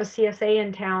then we have a CSA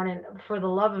in town, and for the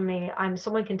love of me,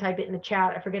 someone can type it in the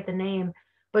chat. I forget the name,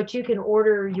 but you can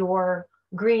order your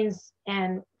greens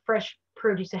and fresh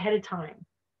produce ahead of time.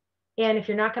 And if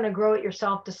you're not going to grow it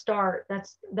yourself to start,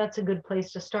 that's a good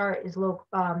place to start, is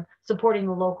supporting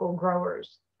the local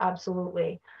growers.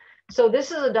 Absolutely. So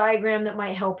this is a diagram that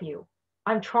might help you.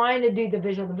 I'm trying to do the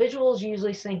visual. The visuals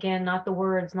usually sink in, not the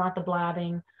words, not the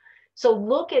blabbing. So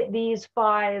look at these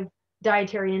 5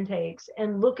 dietary intakes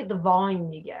and look at the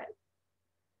volume you get.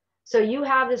 So you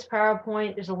have this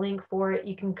PowerPoint, there's a link for it.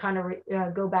 You can kind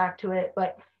of go back to it,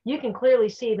 but you can clearly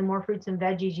see the more fruits and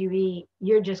veggies you eat,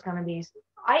 you're just going to be,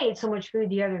 I ate so much food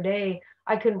the other day.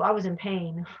 I was in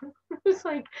pain. It was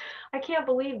like, I can't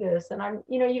believe this. And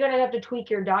you're going to have to tweak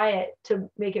your diet to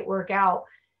make it work out.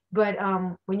 But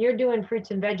when you're doing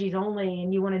fruits and veggies only,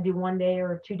 and you want to do 1 day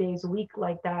or 2 days a week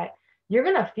like that, you're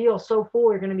going to feel so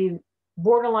full. You're going to be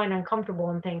borderline uncomfortable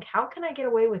and think, how can I get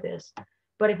away with this?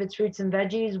 But if it's fruits and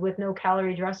veggies with no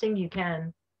calorie dressing, you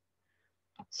can.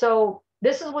 So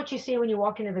this is what you see when you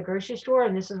walk into the grocery store,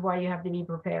 and this is why you have to be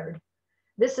prepared.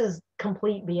 This is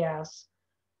complete BS.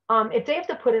 If they have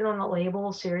to put it on a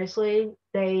label, seriously,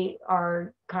 they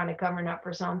are kind of covering up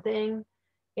for something.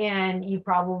 And you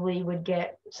probably would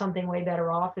get something way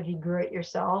better off if you grew it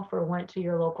yourself or went to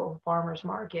your local farmer's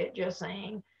market, just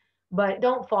saying. But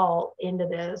don't fall into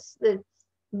this.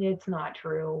 It's not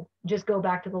true. Just go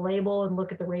back to the label and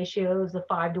look at the ratios, the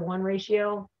 5-to-1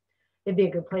 ratio. It'd be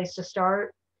a good place to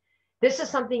start. This is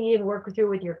something you can work through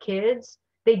with your kids.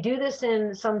 They do this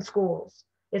in some schools.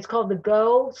 It's called the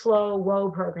Go Slow Whoa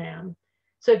program.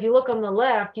 So if you look on the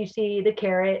left, you see the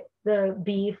carrot, the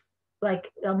beef,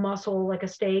 like a mussel, like a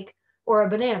steak, or a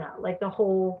banana, like the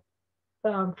whole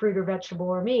fruit or vegetable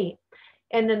or meat.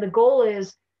 And then the goal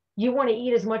is you want to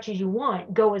eat as much as you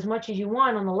want, go as much as you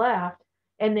want on the left,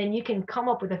 and then you can come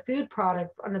up with a food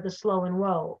product under the slow and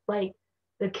whoa. Like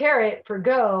the carrot for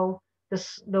go,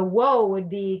 the whoa would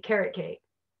be carrot cake,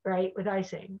 right, with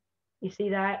icing. You see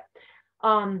that?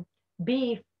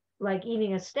 Beef, like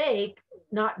eating a steak,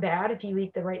 not bad if you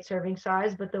eat the right serving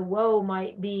size, but the whoa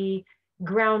might be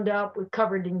ground up with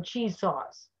covered in cheese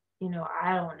sauce.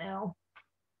 I don't know.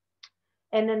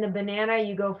 And then the banana,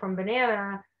 you go from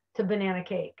banana to banana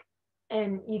cake,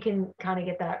 and you can kind of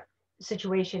get that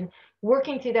situation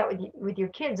working through that with your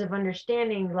kids, of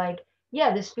understanding, like,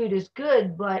 yeah, this food is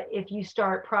good, but if you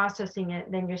start processing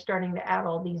it, then you're starting to add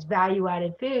all these value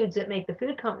added foods that make the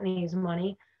food companies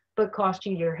money but cost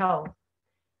you your health.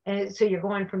 And so you're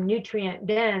going from nutrient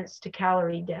dense to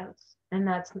calorie dense, and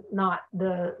that's not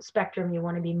the spectrum you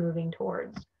want to be moving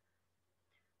towards.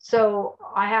 So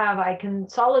I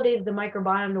consolidated the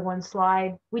microbiome to one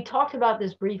slide. We talked about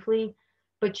this briefly,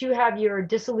 but you have your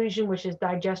dissolution, which is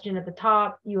digestion at the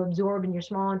top. You absorb in your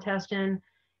small intestine,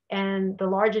 and the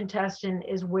large intestine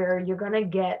is where you're going to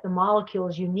get the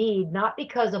molecules you need, not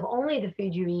because of only the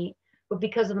food you eat, but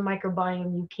because of the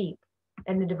microbiome you keep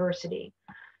and the diversity.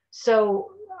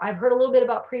 So I've heard a little bit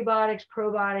about prebiotics,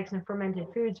 probiotics, and fermented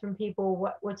foods from people.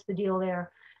 What's the deal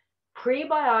there?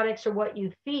 Prebiotics are what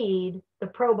you feed the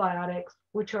probiotics,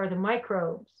 which are the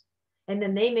microbes, and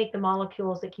then they make the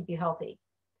molecules that keep you healthy.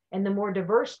 And the more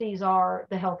diverse these are,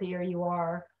 the healthier you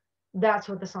are. That's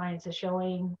what the science is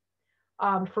showing.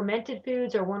 Fermented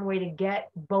foods are one way to get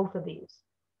both of these.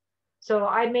 So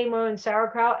I made my own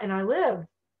sauerkraut, and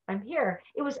I'm here.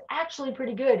 It was actually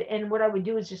pretty good. And what I would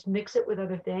do is just mix it with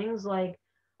other things, like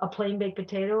a plain baked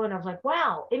potato. And I was like,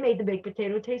 wow, it made the baked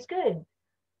potato taste good.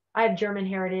 I have German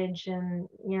heritage, and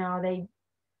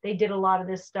they did a lot of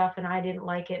this stuff, and I didn't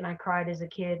like it, and I cried as a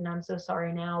kid, and I'm so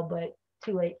sorry now, but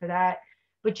too late for that.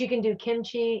 But you can do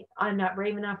kimchi. I'm not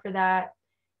brave enough for that.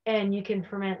 And you can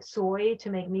ferment soy to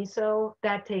make miso.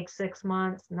 That takes 6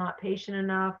 months. Not patient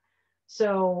enough.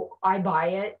 So I buy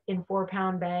it in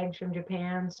 4-pound bags from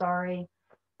Japan. Sorry.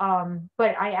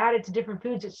 But I add it to different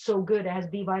foods. It's so good. It has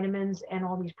B vitamins and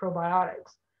all these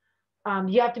probiotics.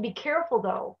 You have to be careful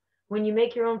though. When you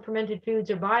make your own fermented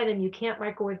foods or buy them, you can't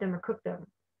microwave them or cook them.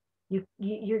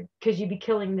 Because you'd be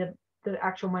killing the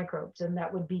actual microbes, and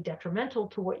that would be detrimental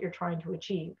to what you're trying to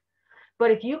achieve.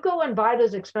 But if you go and buy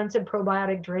those expensive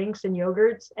probiotic drinks and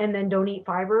yogurts and then don't eat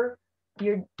fiber,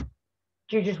 you're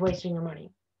just wasting your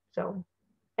money. So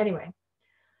anyway,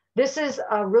 this is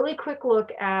a really quick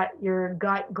look at your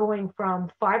gut going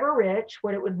from fiber rich,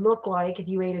 what it would look like if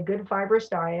you ate a good fibrous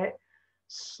diet,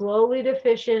 slowly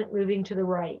deficient moving to the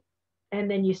right. And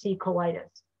then you see colitis.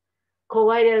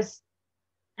 Colitis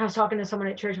I was talking to someone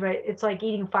at church about it. It's like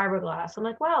eating fiberglass. I'm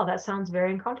like, wow, that sounds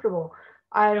very uncomfortable.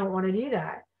 I don't want to do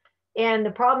that. And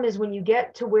the problem is when you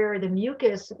get to where the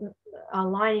mucus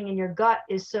lining in your gut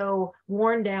is so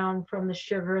worn down from the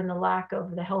sugar and the lack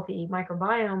of the healthy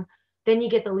microbiome, then you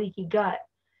get the leaky gut.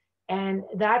 And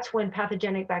that's when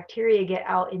pathogenic bacteria get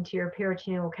out into your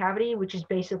peritoneal cavity, which is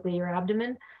basically your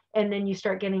abdomen. And then you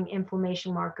start getting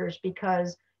inflammation markers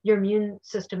because your immune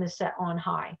system is set on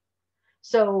high.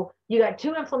 So you got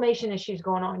two inflammation issues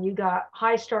going on. You got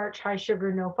high starch, high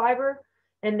sugar, no fiber.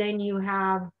 And then you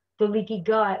have the leaky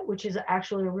gut, which is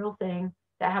actually a real thing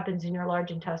that happens in your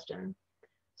large intestine.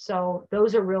 So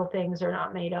those are real things, they're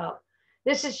not made up.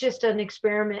 This is just an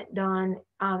experiment done.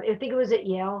 I think it was at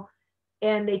Yale,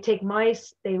 and they take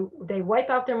mice, they wipe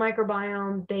out their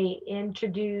microbiome, they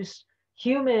introduce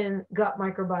human gut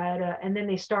microbiota, and then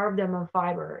they starve them of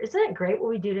fiber. Isn't it great what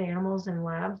we do to animals in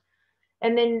labs?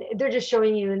 And then they're just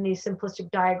showing you in these simplistic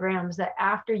diagrams that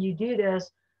after you do this,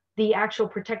 the actual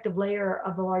protective layer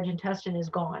of the large intestine is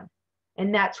gone.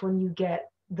 And that's when you get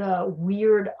the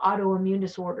weird autoimmune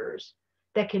disorders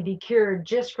that can be cured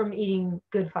just from eating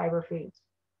good fiber foods.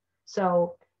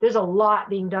 So there's a lot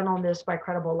being done on this by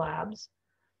credible labs.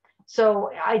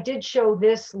 So I did show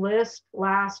this list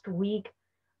last week.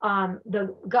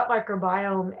 The gut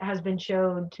microbiome has been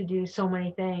showed to do so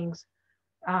many things.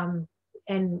 And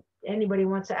anybody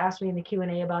wants to ask me in the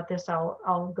Q&A about this,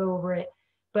 I'll go over it.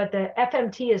 But the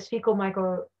FMT is fecal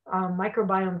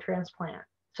microbiome transplant.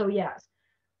 So yes,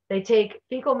 they take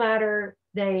fecal matter,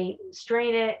 they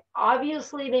strain it.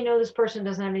 Obviously, they know this person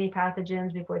doesn't have any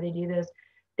pathogens before they do this.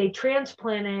 They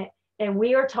transplant it, and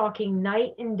we are talking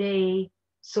night and day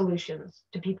solutions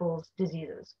to people's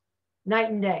diseases,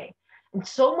 night and day. And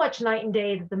so much night and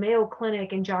day that the Mayo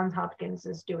Clinic and Johns Hopkins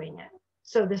is doing it.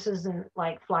 So this isn't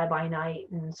like fly by night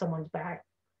in someone's back,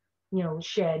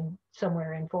 shed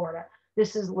somewhere in Florida.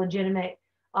 This is legitimate.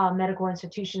 Medical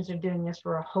institutions are doing this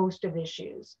for a host of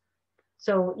issues.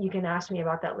 So you can ask me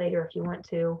about that later if you want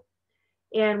to.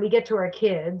 And we get to our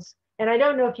kids. And I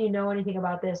don't know if you know anything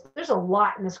about this. There's a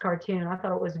lot in this cartoon. I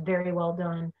thought it was very well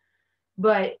done.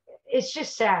 But it's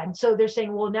just sad. So they're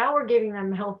saying, well, now we're giving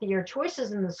them healthier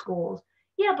choices in the schools.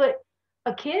 Yeah, but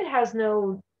a kid has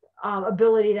no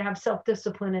ability to have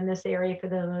self-discipline in this area for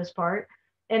the most part.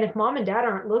 And if mom and dad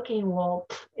aren't looking, well,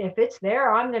 if it's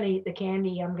there, I'm going to eat the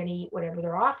candy. I'm going to eat whatever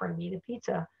they're offering me, the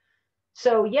pizza.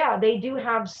 So yeah, they do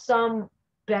have some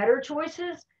better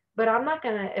choices, but I'm not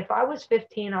going to, if I was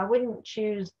 15, I wouldn't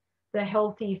choose the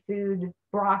healthy food,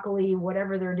 broccoli,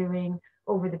 whatever they're doing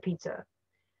over the pizza.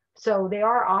 So they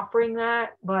are offering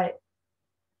that, but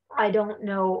I don't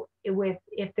know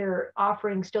if they're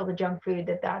offering still the junk food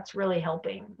that's really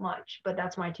helping much, but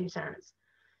that's my 2 cents.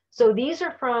 So these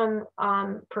are from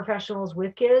professionals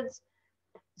with kids.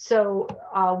 So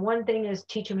one thing is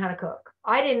teach them how to cook.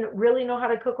 I didn't really know how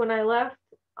to cook when I left,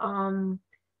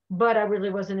 but I really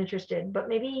wasn't interested. But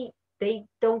maybe they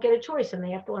don't get a choice and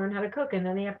they have to learn how to cook, and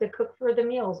then they have to cook for the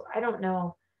meals. I don't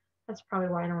know. That's probably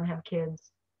why I don't have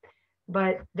kids,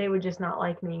 but they would just not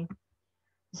like me.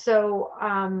 So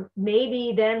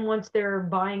maybe then once they're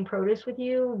buying produce with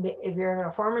you, if you're at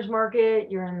a farmer's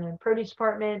market, you're in the produce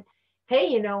department,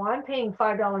 hey, I'm paying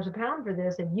 $5 a pound for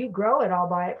this. If you grow it, I'll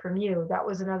buy it from you. That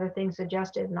was another thing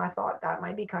suggested. And I thought that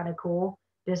might be kind of cool,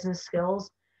 business skills.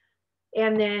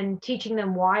 And then teaching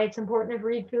them why it's important to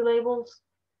read food labels.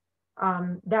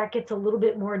 That gets a little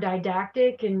bit more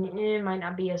didactic, and it might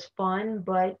not be as fun,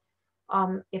 but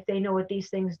if they know what these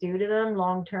things do to them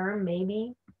long-term,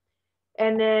 maybe.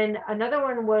 And then another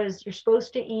one was you're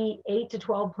supposed to eat 8 to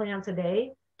 12 plants a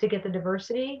day to get the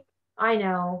diversity. I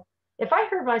know. If I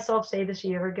heard myself say this a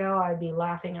year ago, I'd be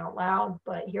laughing out loud,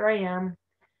 but here I am,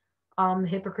 the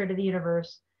hypocrite of the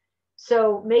universe.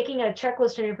 So making a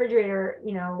checklist in your refrigerator,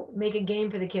 make a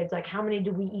game for the kids, like how many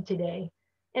do we eat today?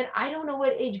 And I don't know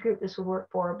what age group this would work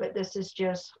for, but this is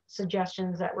just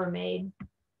suggestions that were made.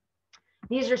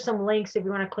 These are some links if you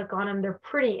want to click on them. They're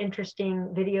pretty interesting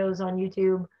videos on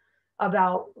YouTube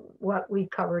about what we've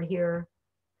covered here.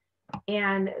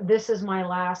 And this is my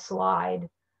last slide.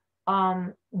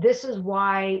 This is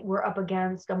why we're up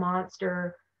against a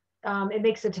monster. It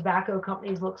makes the tobacco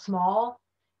companies look small.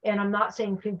 And I'm not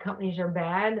saying food companies are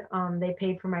bad. They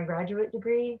paid for my graduate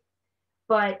degree,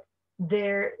 but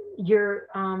you're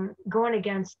going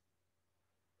against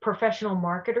professional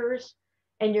marketers,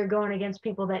 and you're going against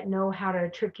people that know how to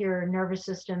trick your nervous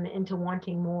system into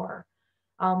wanting more.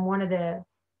 One of the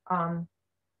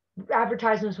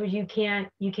advertisements was you can't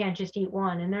just eat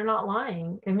one, and they're not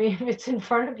lying. I mean, if it's in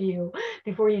front of you,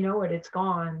 before you know it, it's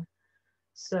gone.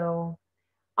 So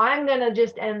I'm gonna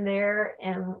just end there,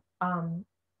 and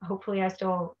hopefully I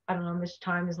still, I don't know how much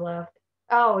time is left.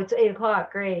 Oh, it's 8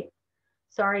 o'clock. Great.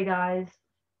 Sorry, guys.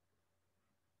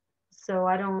 So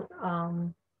I don't,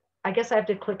 I guess I have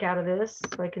to click out of this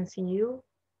so I can see you,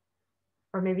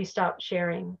 or maybe stop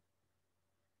sharing.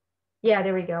 Yeah,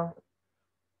 there we go.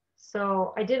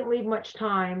 So I didn't leave much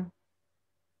time,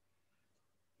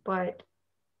 but.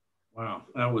 Wow,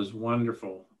 that was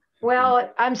wonderful.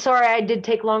 Well, I'm sorry, I did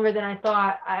take longer than I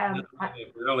thought.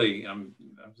 Really, I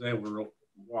was able to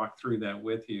walk through that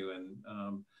with you,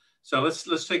 and so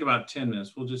let's take about 10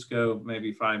 minutes. We'll just go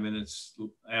maybe 5 minutes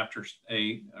after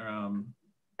 8. I'm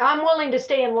willing to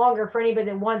stay in longer for anybody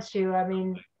that wants to. I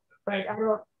mean, but I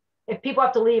don't. If people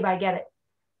have to leave, I get it.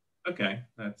 Okay,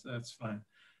 that's fine.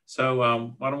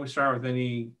 So why don't we start with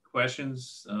any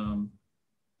questions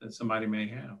that somebody may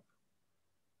have?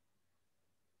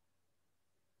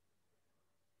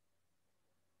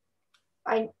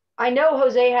 I know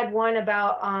Jose had one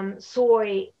about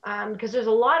soy, because there's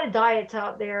a lot of diets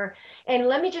out there. And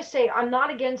let me just say, I'm not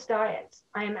against diets.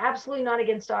 I am absolutely not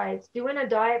against diets. Doing a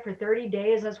diet for 30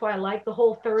 days, that's why I like the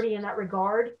whole 30 in that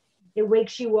regard. It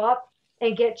wakes you up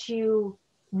and gets you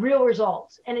real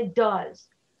results, and it does.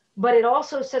 But it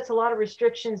also sets a lot of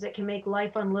restrictions that can make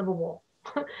life unlivable.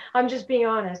 I'm just being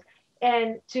honest.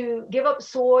 And to give up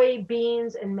soy,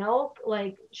 beans, and milk,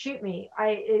 like, shoot me.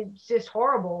 It's just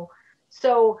horrible.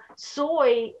 So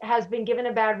soy has been given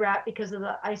a bad rap because of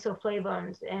the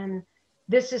isoflavones, and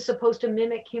this is supposed to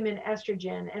mimic human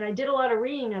estrogen. And I did a lot of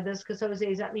reading of this because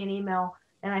Jose sent me an email,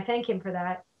 and I thank him for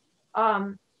that.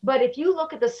 But if you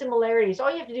look at the similarities, all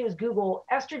you have to do is Google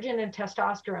estrogen and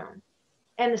testosterone.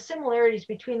 And the similarities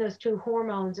between those two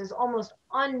hormones is almost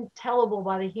untellable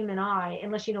by the human eye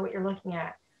unless you know what you're looking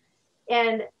at.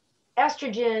 And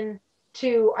estrogen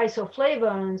to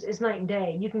isoflavones is night and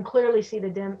day. You can clearly see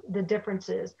the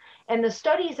differences. And the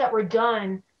studies that were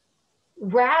done,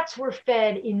 rats were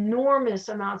fed enormous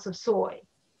amounts of soy.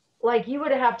 Like, you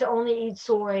would have to only eat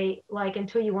soy like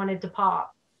until you wanted to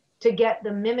pop to get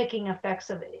the mimicking effects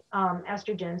of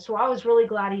estrogen. So I was really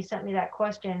glad he sent me that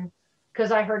question,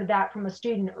 because I heard that from a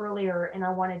student earlier and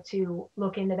I wanted to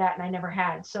look into that and I never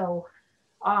had. So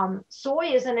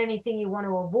soy isn't anything you want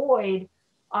to avoid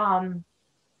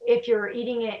if you're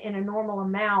eating it in a normal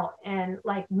amount. And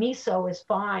like miso is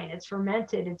fine. It's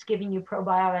fermented. It's giving you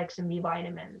probiotics and B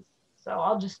vitamins. So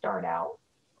I'll just start out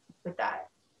with that.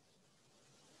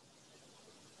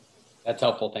 That's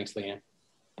helpful. Thanks, Leann.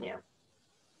 Yeah.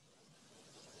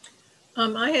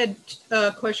 I had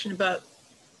a question about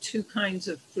two kinds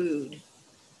of food.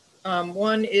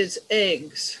 One is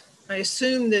eggs. I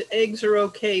assume that eggs are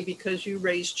okay because you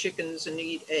raise chickens and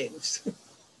eat eggs.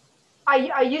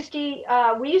 I used to eat,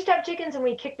 we used to have chickens and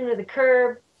we kicked them to the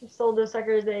curb, sold those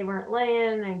suckers, they weren't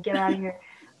laying, and get out of here,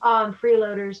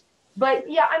 freeloaders. But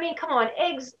yeah, I mean, come on,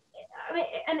 eggs, I mean,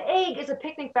 an egg is a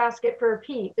picnic basket for a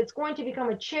peep. It's going to become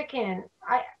a chicken.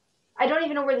 I don't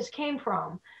even know where this came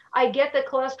from. I get the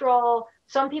cholesterol.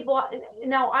 Some people,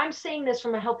 now I'm saying this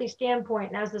from a healthy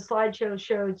standpoint, and as the slideshow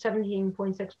showed,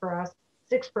 17.6 for us,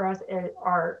 6 for us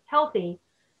are healthy.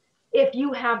 If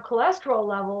you have cholesterol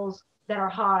levels that are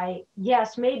high,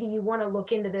 yes, maybe you want to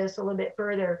look into this a little bit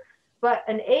further. But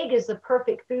an egg is the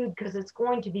perfect food because it's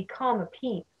going to become a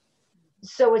peep.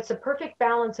 So it's a perfect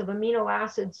balance of amino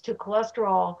acids to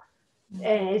cholesterol,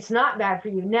 and it's not bad for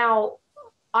you. Now,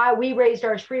 we raised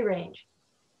ours free range.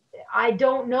 I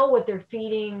don't know what they're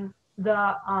feeding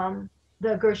the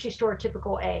grocery store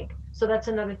typical egg. So that's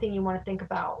another thing you want to think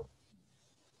about.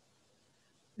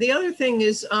 The other thing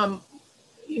is,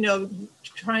 you know,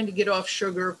 trying to get off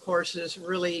sugar, of course, is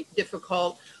really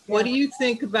difficult. Yeah. What do you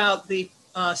think about the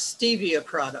stevia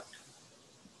product?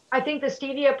 I think the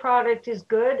stevia product is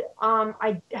good.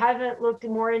 I haven't looked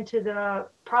more into the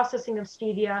processing of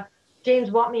stevia. James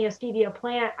bought me a stevia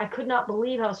plant. I could not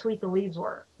believe how sweet the leaves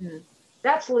were. Mm.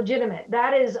 That's legitimate.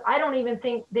 That is, I don't even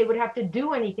think they would have to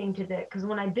do anything to that, because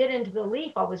when I bit into the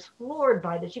leaf, I was floored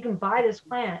by this. You can buy this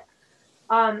plant.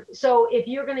 So if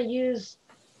you're going to use,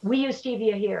 we use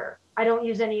stevia here. I don't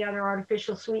use any other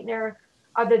artificial sweetener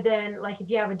other than, like, if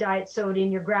you have a diet soda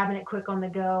and you're grabbing it quick on the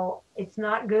go, it's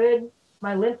not good.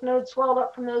 My lymph nodes swelled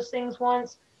up from those things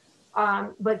once.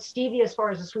 But stevia, as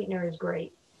far as a sweetener, is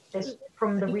great. It's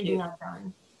from the reading I've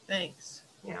done. Thanks.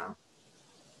 Yeah.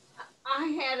 I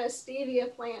had a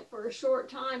stevia plant for a short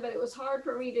time, but it was hard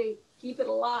for me to keep it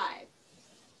alive.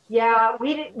 Yeah,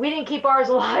 we didn't keep ours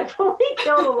alive. We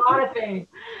killed a lot of things.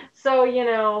 So, you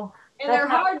know. And they're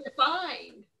hard to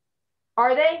find.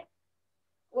 Are they?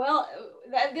 Well,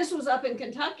 this was up in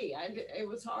Kentucky. It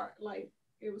was hard. Like,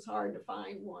 it was hard to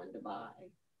find one to buy.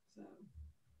 So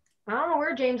I don't know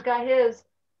where James got his.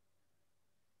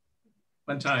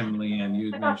 One time, Leann,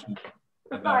 you had mentioned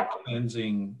about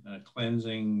cleansing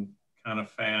kind of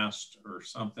fast or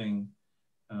something.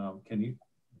 Can you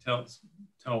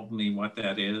tell me what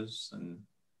that is? And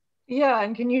yeah,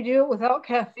 and can you do it without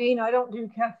caffeine? I don't do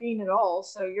caffeine at all.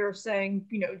 So you're saying,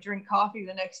 you know, drink coffee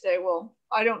the next day. Well,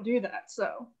 I don't do that.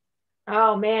 So.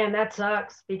 Oh man, that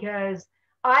sucks because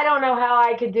I don't know how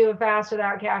I could do a fast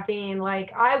without caffeine.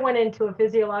 Like I went into a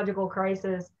physiological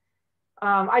crisis.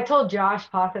 I told Josh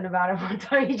Pothin about it one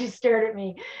time. He just stared at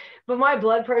me, but my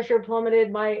blood pressure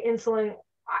plummeted. My insulin.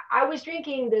 I was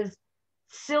drinking this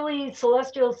silly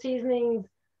celestial seasonings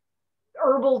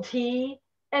herbal tea,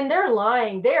 and they're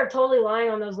lying. They are totally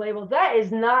lying on those labels. That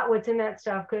is not what's in that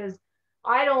stuff because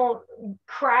I don't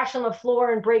crash on the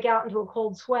floor and break out into a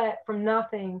cold sweat from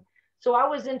nothing. So I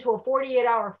was into a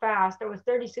 48-hour fast. I was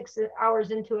 36 hours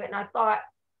into it, and I thought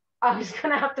I was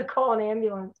going to have to call an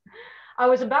ambulance. I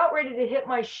was about ready to hit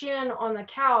my shin on the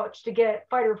couch to get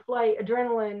fight or flight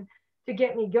adrenaline to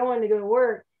get me going to go to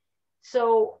work.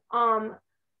 So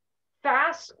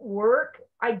fast work.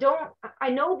 I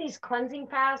know these cleansing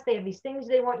fasts, they have these things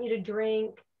they want you to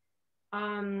drink.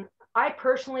 I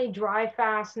personally dry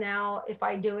fast now if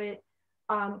I do it,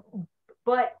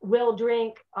 but will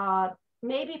drink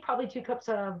maybe probably 2 cups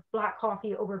of black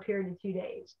coffee over a period of 2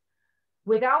 days.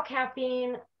 Without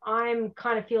caffeine, I'm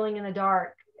kind of feeling in the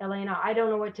dark, Elena. I don't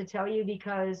know what to tell you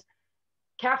because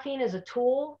caffeine is a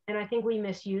tool and I think we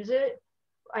misuse it.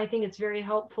 I think it's very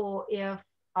helpful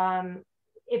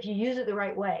if you use it the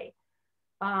right way.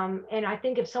 And I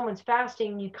think if someone's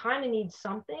fasting, you kind of need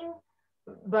something.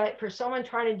 But for someone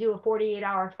trying to do a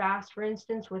 48-hour fast, for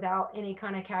instance, without any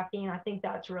kind of caffeine, I think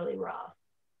that's really rough.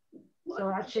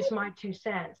 So that's just my 2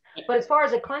 cents. But as far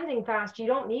as a cleansing fast, you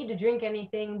don't need to drink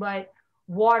anything but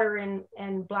water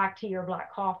and black tea or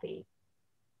black coffee.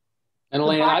 And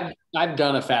Leann, I've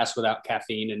done a fast without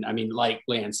caffeine, and I mean, like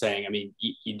Leann's saying, I mean,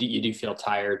 you do feel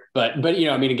tired, but you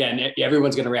know, I mean, again,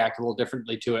 everyone's going to react a little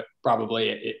differently to it.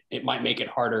 Probably, it might make it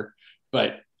harder,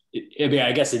 but I mean,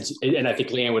 I guess and I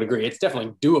think Leann would agree, it's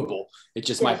definitely doable. It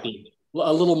just might be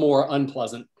a little more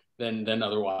unpleasant than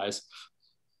otherwise.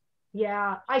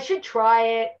 Yeah, I should try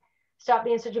it. Stop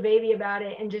being such a baby about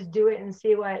it and just do it and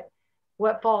see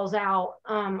what falls out.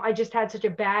 I just had such a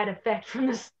bad effect from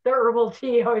the herbal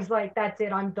tea. I was like, that's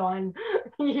it, I'm done.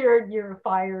 you're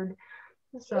fired.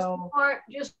 So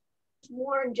just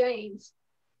warn James.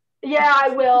 Yeah, I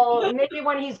will. Maybe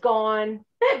when he's gone,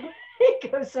 he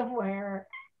goes somewhere.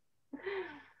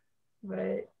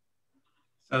 But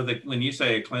so when you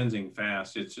say a cleansing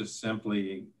fast, it's just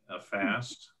simply a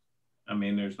fast. I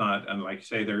mean, there's not, and like you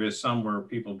say, there is some where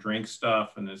people drink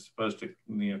stuff and it's supposed to,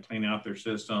 you know, clean out their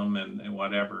system and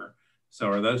whatever. So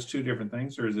are those 2 different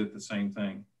things or is it the same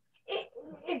thing?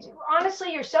 It's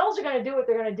honestly, your cells are going to do what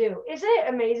they're going to do. Isn't it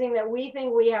amazing that we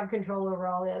think we have control over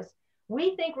all this?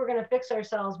 We think we're going to fix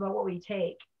ourselves by what we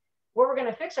take. What we're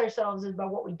going to fix ourselves is by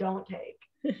what we don't take.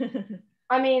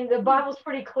 I mean, the Bible's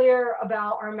pretty clear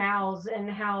about our mouths and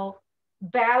how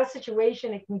bad a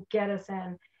situation it can get us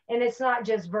in. And it's not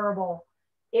just verbal,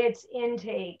 it's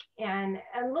intake. And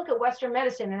look at Western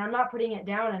medicine, and I'm not putting it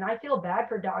down. And I feel bad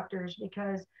for doctors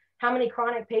because how many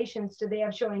chronic patients do they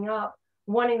have showing up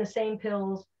wanting the same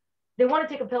pills? They want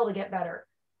to take a pill to get better.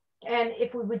 And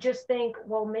if we would just think,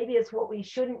 well, maybe it's what we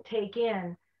shouldn't take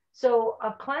in. So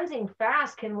a cleansing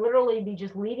fast can literally be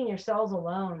just leaving your cells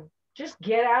alone. Just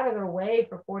get out of their way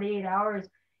for 48 hours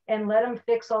and let them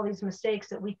fix all these mistakes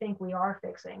that we think we are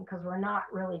fixing, because we're not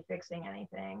really fixing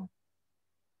anything.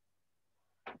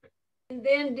 And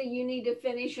then do you need to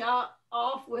finish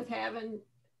off with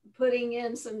putting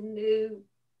in some new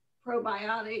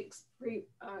probiotics and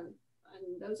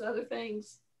those other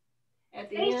things at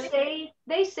the end?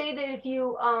 They say that if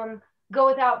you go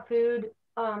without food,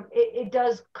 it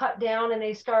does cut down and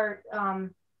they start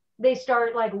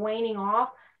like waning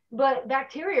off. But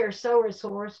bacteria are so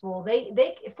resourceful. They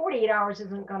 48 hours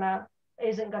isn't gonna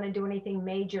do anything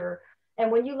major. And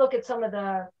when you look at some of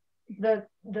the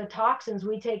toxins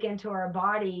we take into our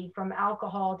body, from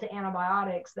alcohol to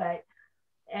antibiotics,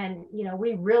 and you know,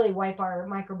 we really wipe our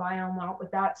microbiome out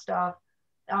with that stuff.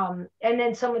 And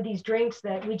then some of these drinks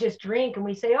that we just drink and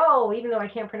we say, oh, even though I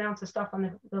can't pronounce the stuff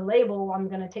on the label, I'm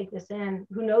going to take this in.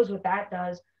 Who knows what that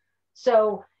does?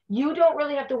 So you don't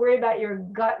really have to worry about your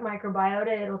gut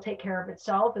microbiota. It'll take care of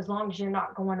itself as long as you're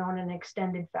not going on an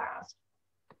extended fast.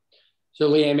 So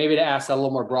Leann, maybe to ask that a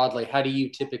little more broadly, how do you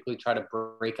typically try to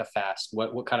break a fast?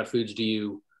 What kind of foods do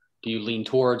you lean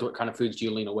towards? What kind of foods do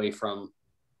you lean away from?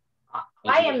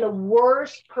 I am the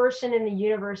worst person in the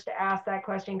universe to ask that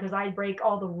question, because I break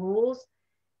all the rules,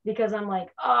 because I'm like,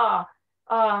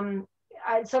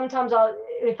 sometimes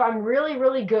if I'm really,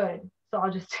 really good, so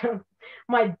I'll just,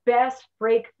 my best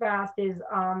break fast is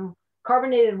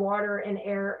carbonated water and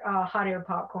hot air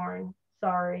popcorn.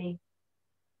 Sorry.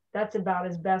 That's about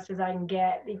as best as I can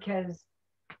get because,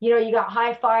 you know, you got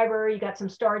high fiber, you got some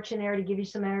starch in there to give you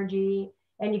some energy,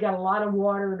 and you got a lot of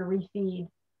water to refeed.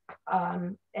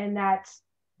 And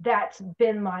that's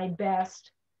been my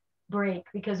best break,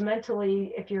 because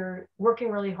mentally, if you're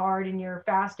working really hard and you're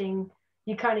fasting,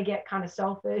 you kind of get kind of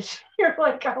selfish. You're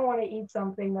like, I want to eat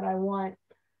something that I want.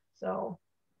 So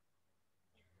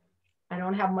I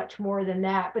don't have much more than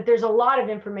that, but there's a lot of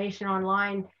information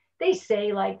online. They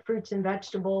say like fruits and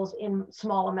vegetables in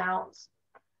small amounts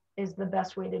is the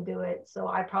best way to do it. So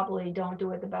I probably don't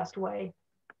do it the best way.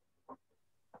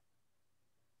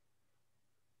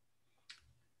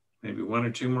 Maybe one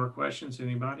or two more questions,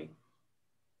 anybody?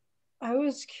 I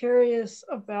was curious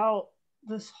about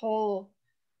this whole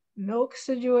milk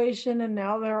situation, and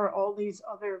now there are all these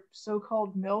other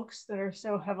so-called milks that are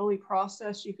so heavily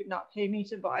processed you could not pay me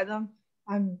to buy them.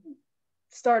 I'm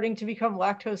starting to become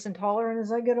lactose intolerant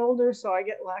as I get older, so I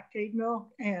get lactate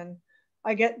milk, and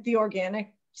I get the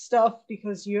organic stuff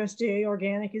because USDA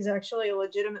organic is actually a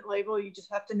legitimate label. You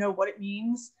just have to know what it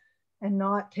means and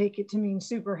not take it to mean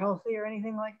super healthy or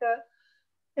anything like that.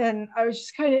 And I was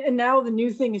just kind of, and now the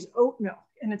new thing is oat milk.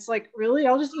 And it's like, really?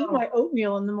 I'll just eat my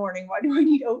oatmeal in the morning. Why do I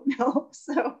need oat milk?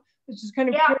 So it's just kind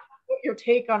of curious what your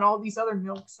take on all these other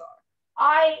milks are.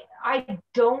 I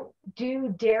don't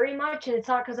do dairy much, and it's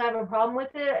not because I have a problem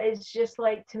with it. It's just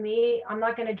like, to me, I'm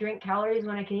not going to drink calories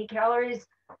when I can eat calories.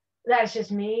 That's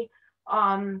just me.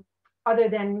 Other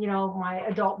than, you know, my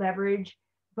adult beverage.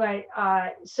 But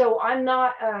so I'm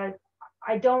not,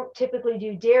 I don't typically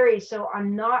do dairy, so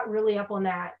I'm not really up on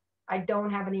that. I don't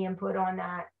have any input on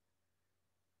that.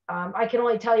 I can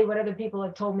only tell you what other people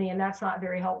have told me, and that's not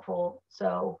very helpful.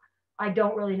 So I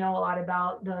don't really know a lot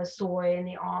about the soy and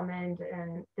the almond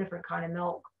and different kind of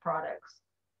milk products.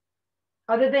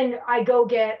 Other than I go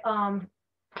get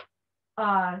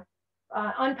unpasteurized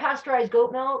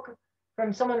goat milk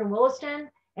from someone in Williston,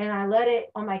 and I let it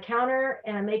on my counter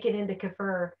and I make it into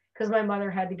kefir, because my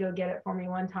mother had to go get it for me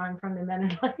one time from the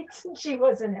Mennonites and she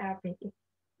wasn't happy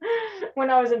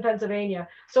when I was in Pennsylvania.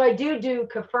 So I do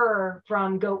kefir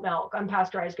from goat milk,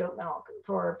 unpasteurized goat milk,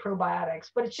 for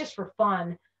probiotics, but it's just for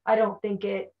fun. I don't think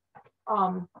it,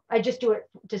 I just do it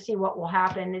to see what will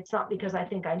happen. It's not because I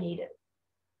think I need it.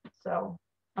 So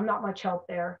I'm not much help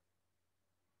there.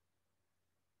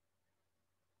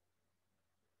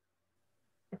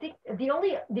 I think the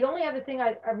only other thing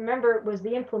I remember was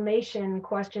the inflammation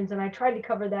questions, and I tried to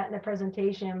cover that in the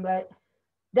presentation, but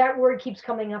that word keeps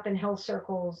coming up in health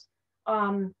circles.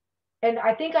 And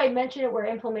I think I mentioned it, where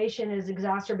inflammation is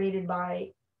exacerbated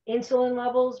by insulin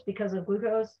levels because of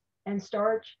glucose and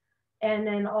starch, and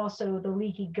then also the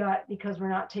leaky gut because we're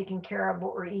not taking care of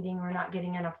what we're eating, we're not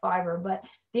getting enough fiber. But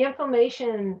the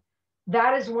inflammation,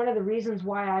 that is one of the reasons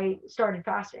why I started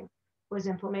fasting, was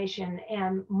inflammation.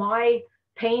 And my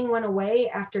pain went away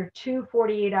after 2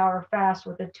 48-hour fasts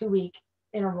with a 2-week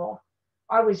interval.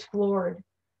 I was floored.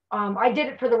 I did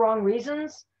it for the wrong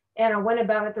reasons, and I went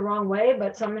about it the wrong way,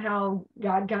 but somehow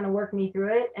God kind of worked me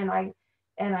through it.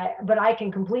 But I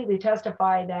can completely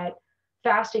testify that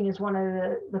fasting is one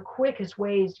of the quickest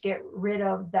ways to get rid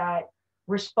of that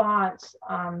response,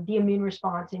 the immune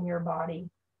response in your body.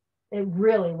 It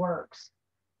really works.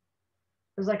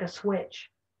 It was like a switch.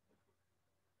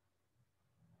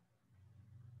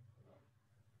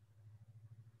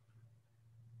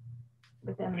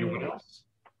 But then anyone else?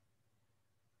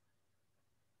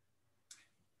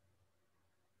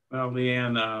 Well,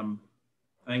 Leann,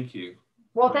 thank you.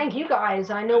 Well, thank you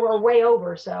guys. I know we're way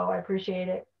over, so I appreciate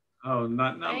it. Oh,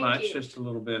 not much, you. just a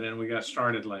little bit, and we got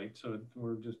started late, so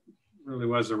we're just really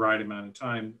was the right amount of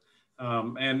time.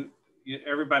 And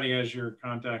everybody has your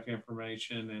contact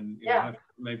information, and you know,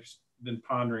 maybe been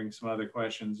pondering some other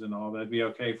questions and all. That'd be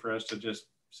okay for us to just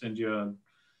send you an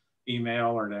email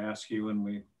or to ask you when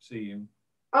we see you.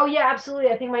 Oh yeah,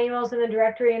 absolutely. I think my email's in the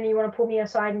directory, and you want to pull me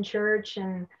aside in church,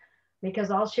 and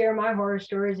because I'll share my horror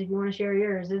stories if you want to share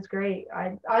yours. It's great.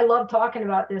 I love talking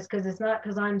about this, because it's not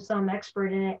because I'm some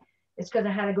expert in it. It's because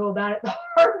I had to go about it the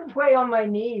hard way on my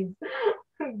knees.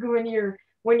 when you're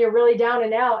really down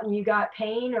and out and you got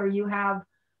pain, or you're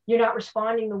not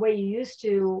responding the way you used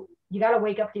to, you got to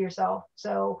wake up to yourself.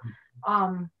 So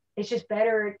it's just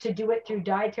better to do it through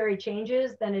dietary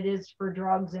changes than it is for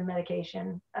drugs and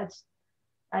medication.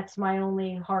 That's my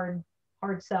only hard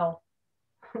sell.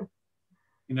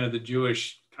 You know, the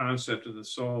Jewish concept of the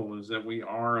soul is that we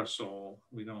are a soul.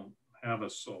 We don't have a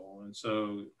soul. And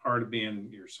so part of being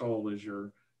your soul is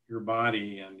your your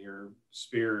body and your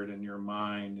spirit and your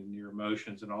mind and your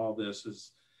emotions, and all this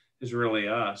is really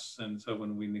us. And so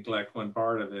when we neglect one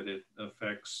part of it, it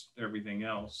affects everything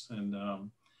else. And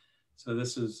so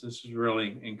this is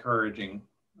really encouraging,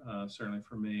 certainly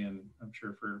for me, and I'm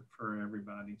sure for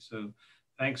everybody. So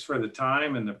thanks for the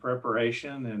time and the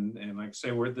preparation. And like I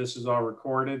say, this is all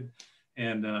recorded.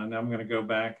 And now I'm going to go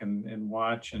back and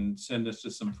watch and send this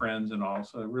to some friends and all.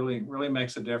 So it really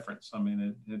makes a difference. I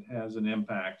mean, it has an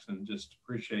impact, and just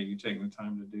appreciate you taking the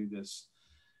time to do this.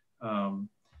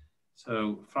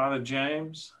 So Father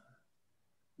James,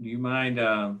 do you mind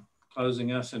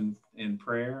closing us in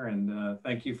prayer? And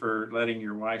thank you for letting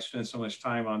your wife spend so much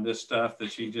time on this stuff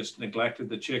that she just neglected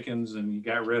the chickens and you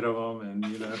got rid of them, and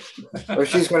you know. Well,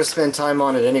 she's going to spend time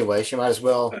on it anyway. She might as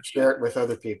well share it with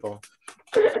other people.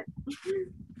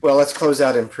 Well, let's close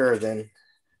out in prayer then.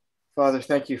 Father,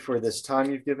 thank you for this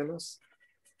time you've given us.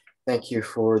 Thank you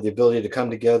for the ability to come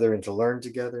together and to learn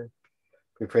together.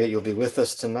 We pray that you'll be with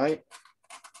us tonight.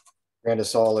 Grant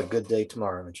us all a good day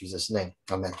tomorrow. In Jesus' name,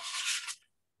 amen.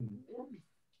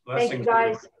 Thank you,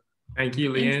 guys. Thank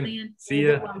you, Leann. Thanks, Leann. See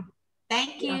ya.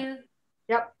 Thank you.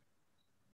 Yep.